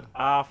 But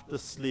after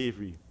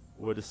slavery,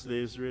 were the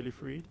slaves really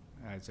freed?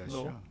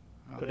 No.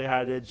 But they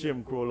had their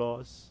Jim Crow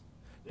laws.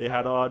 They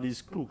had all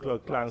these Ku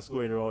Klux Klans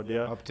going around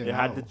there. They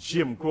had the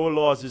Jim Crow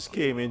laws which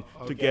came in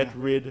to get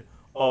rid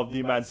of the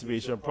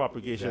Emancipation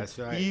Proclamation. That's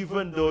right.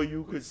 Even though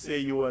you could say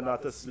you were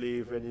not a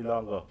slave any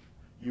longer,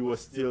 you were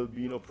still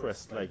being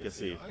oppressed, like I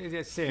say.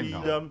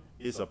 Freedom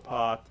is a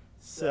path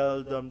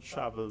seldom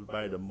traveled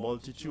by the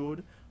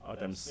multitude.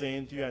 What I'm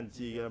saying to you,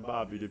 Antigua and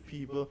Barbuda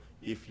people,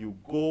 if you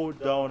go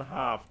down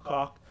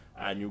half-cocked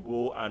and you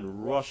go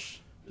and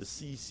rush the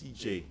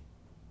CCJ,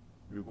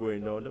 you're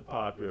going down the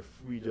path where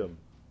freedom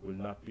will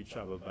not be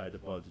traveled by the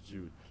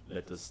multitude.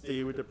 Let us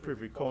stay with the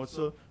Privy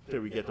Council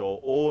till we get our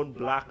own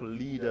black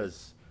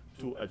leaders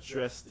to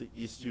address the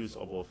issues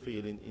of our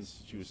failing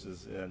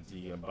institutions in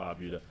Antigua and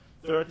Barbuda.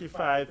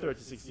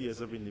 36 years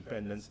of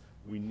independence,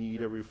 we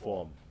need a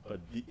reform. But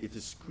it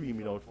is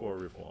screaming out for a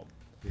reform.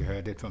 You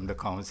heard it from the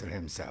council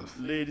himself.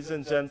 Ladies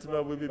and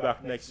gentlemen, we'll be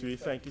back next week.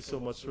 Thank you so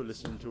much for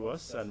listening to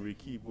us, and we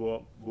keep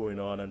going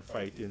on and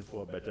fighting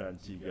for a better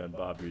Antigua and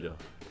Barbuda.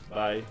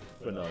 Bye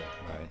for now.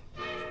 Bye.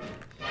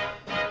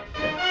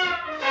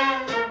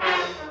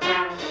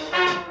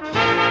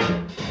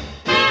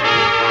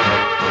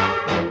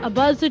 A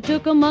buzzard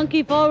took a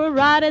monkey for a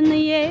ride in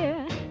the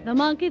air. The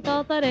monkey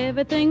thought that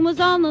everything was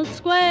on the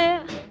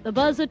square. The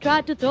buzzard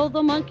tried to throw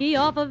the monkey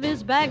off of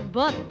his back,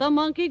 but the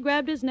monkey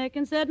grabbed his neck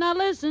and said, now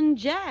listen,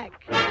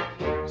 Jack,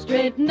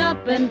 straighten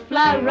up and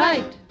fly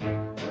right.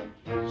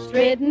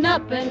 Straighten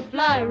up and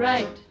fly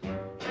right.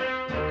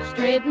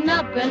 Straighten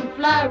up and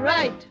fly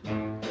right.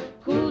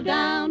 Cool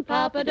down,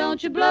 Papa,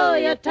 don't you blow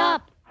your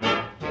top.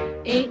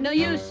 Ain't no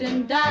use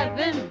in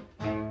diving.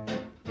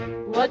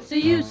 What's the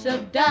use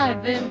of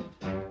diving?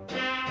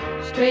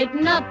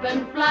 Straighten up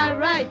and fly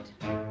right.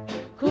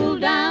 Cool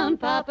down,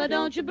 Papa,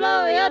 don't you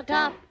blow your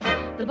top.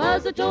 The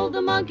buzzard told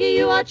the monkey,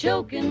 you are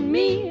choking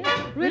me.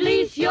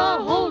 Release your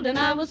hold and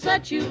I will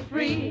set you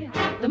free.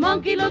 The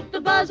monkey looked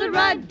the buzzard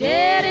right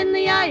dead in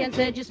the eye and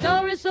said, your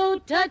story's so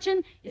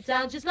touching, it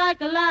sounds just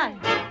like a lie.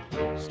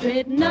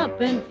 Straighten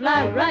up and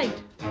fly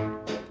right.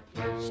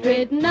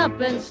 Straighten up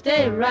and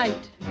stay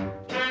right.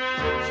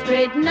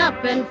 Straighten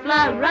up and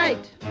fly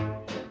right.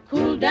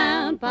 Cool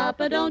down,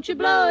 Papa, don't you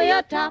blow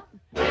your top.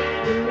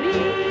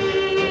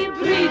 Bree,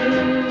 bree,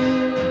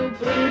 doo,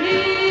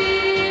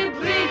 bree,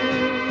 bree,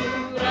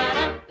 doo,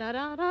 da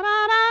da da da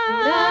da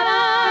da da.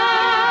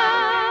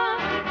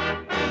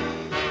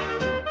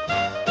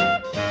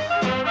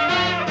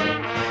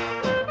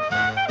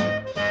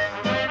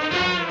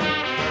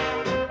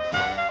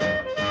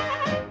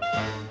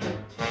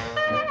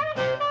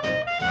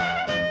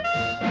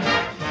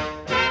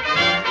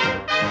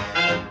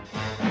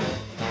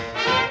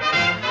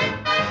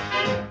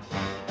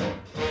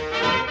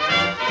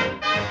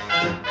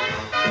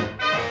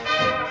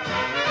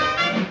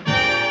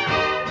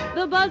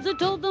 The buzzard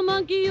told the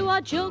monkey, you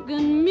are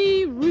choking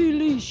me,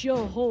 release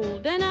your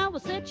hold and I will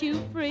set you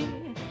free.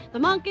 The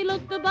monkey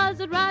looked the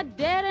buzzard right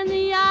dead in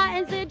the eye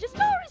and said, your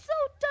story's so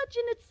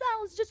touching, it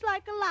sounds just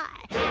like a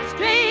lie.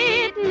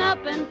 Straighten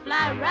up and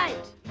fly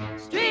right.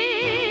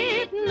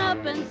 Straighten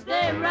up and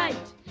stay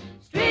right.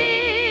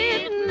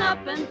 Straighten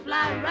up and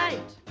fly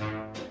right.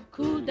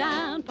 Cool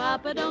down,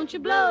 Papa, don't you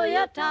blow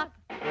your top.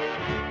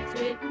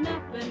 Straighten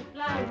up and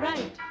fly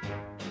right.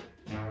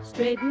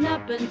 Straighten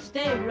up and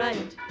stay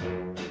right.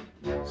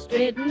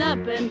 Straighten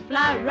up and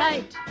fly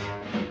right.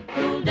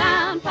 Cool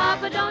down,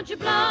 Papa, don't you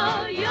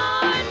blow your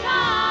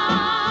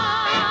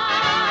top.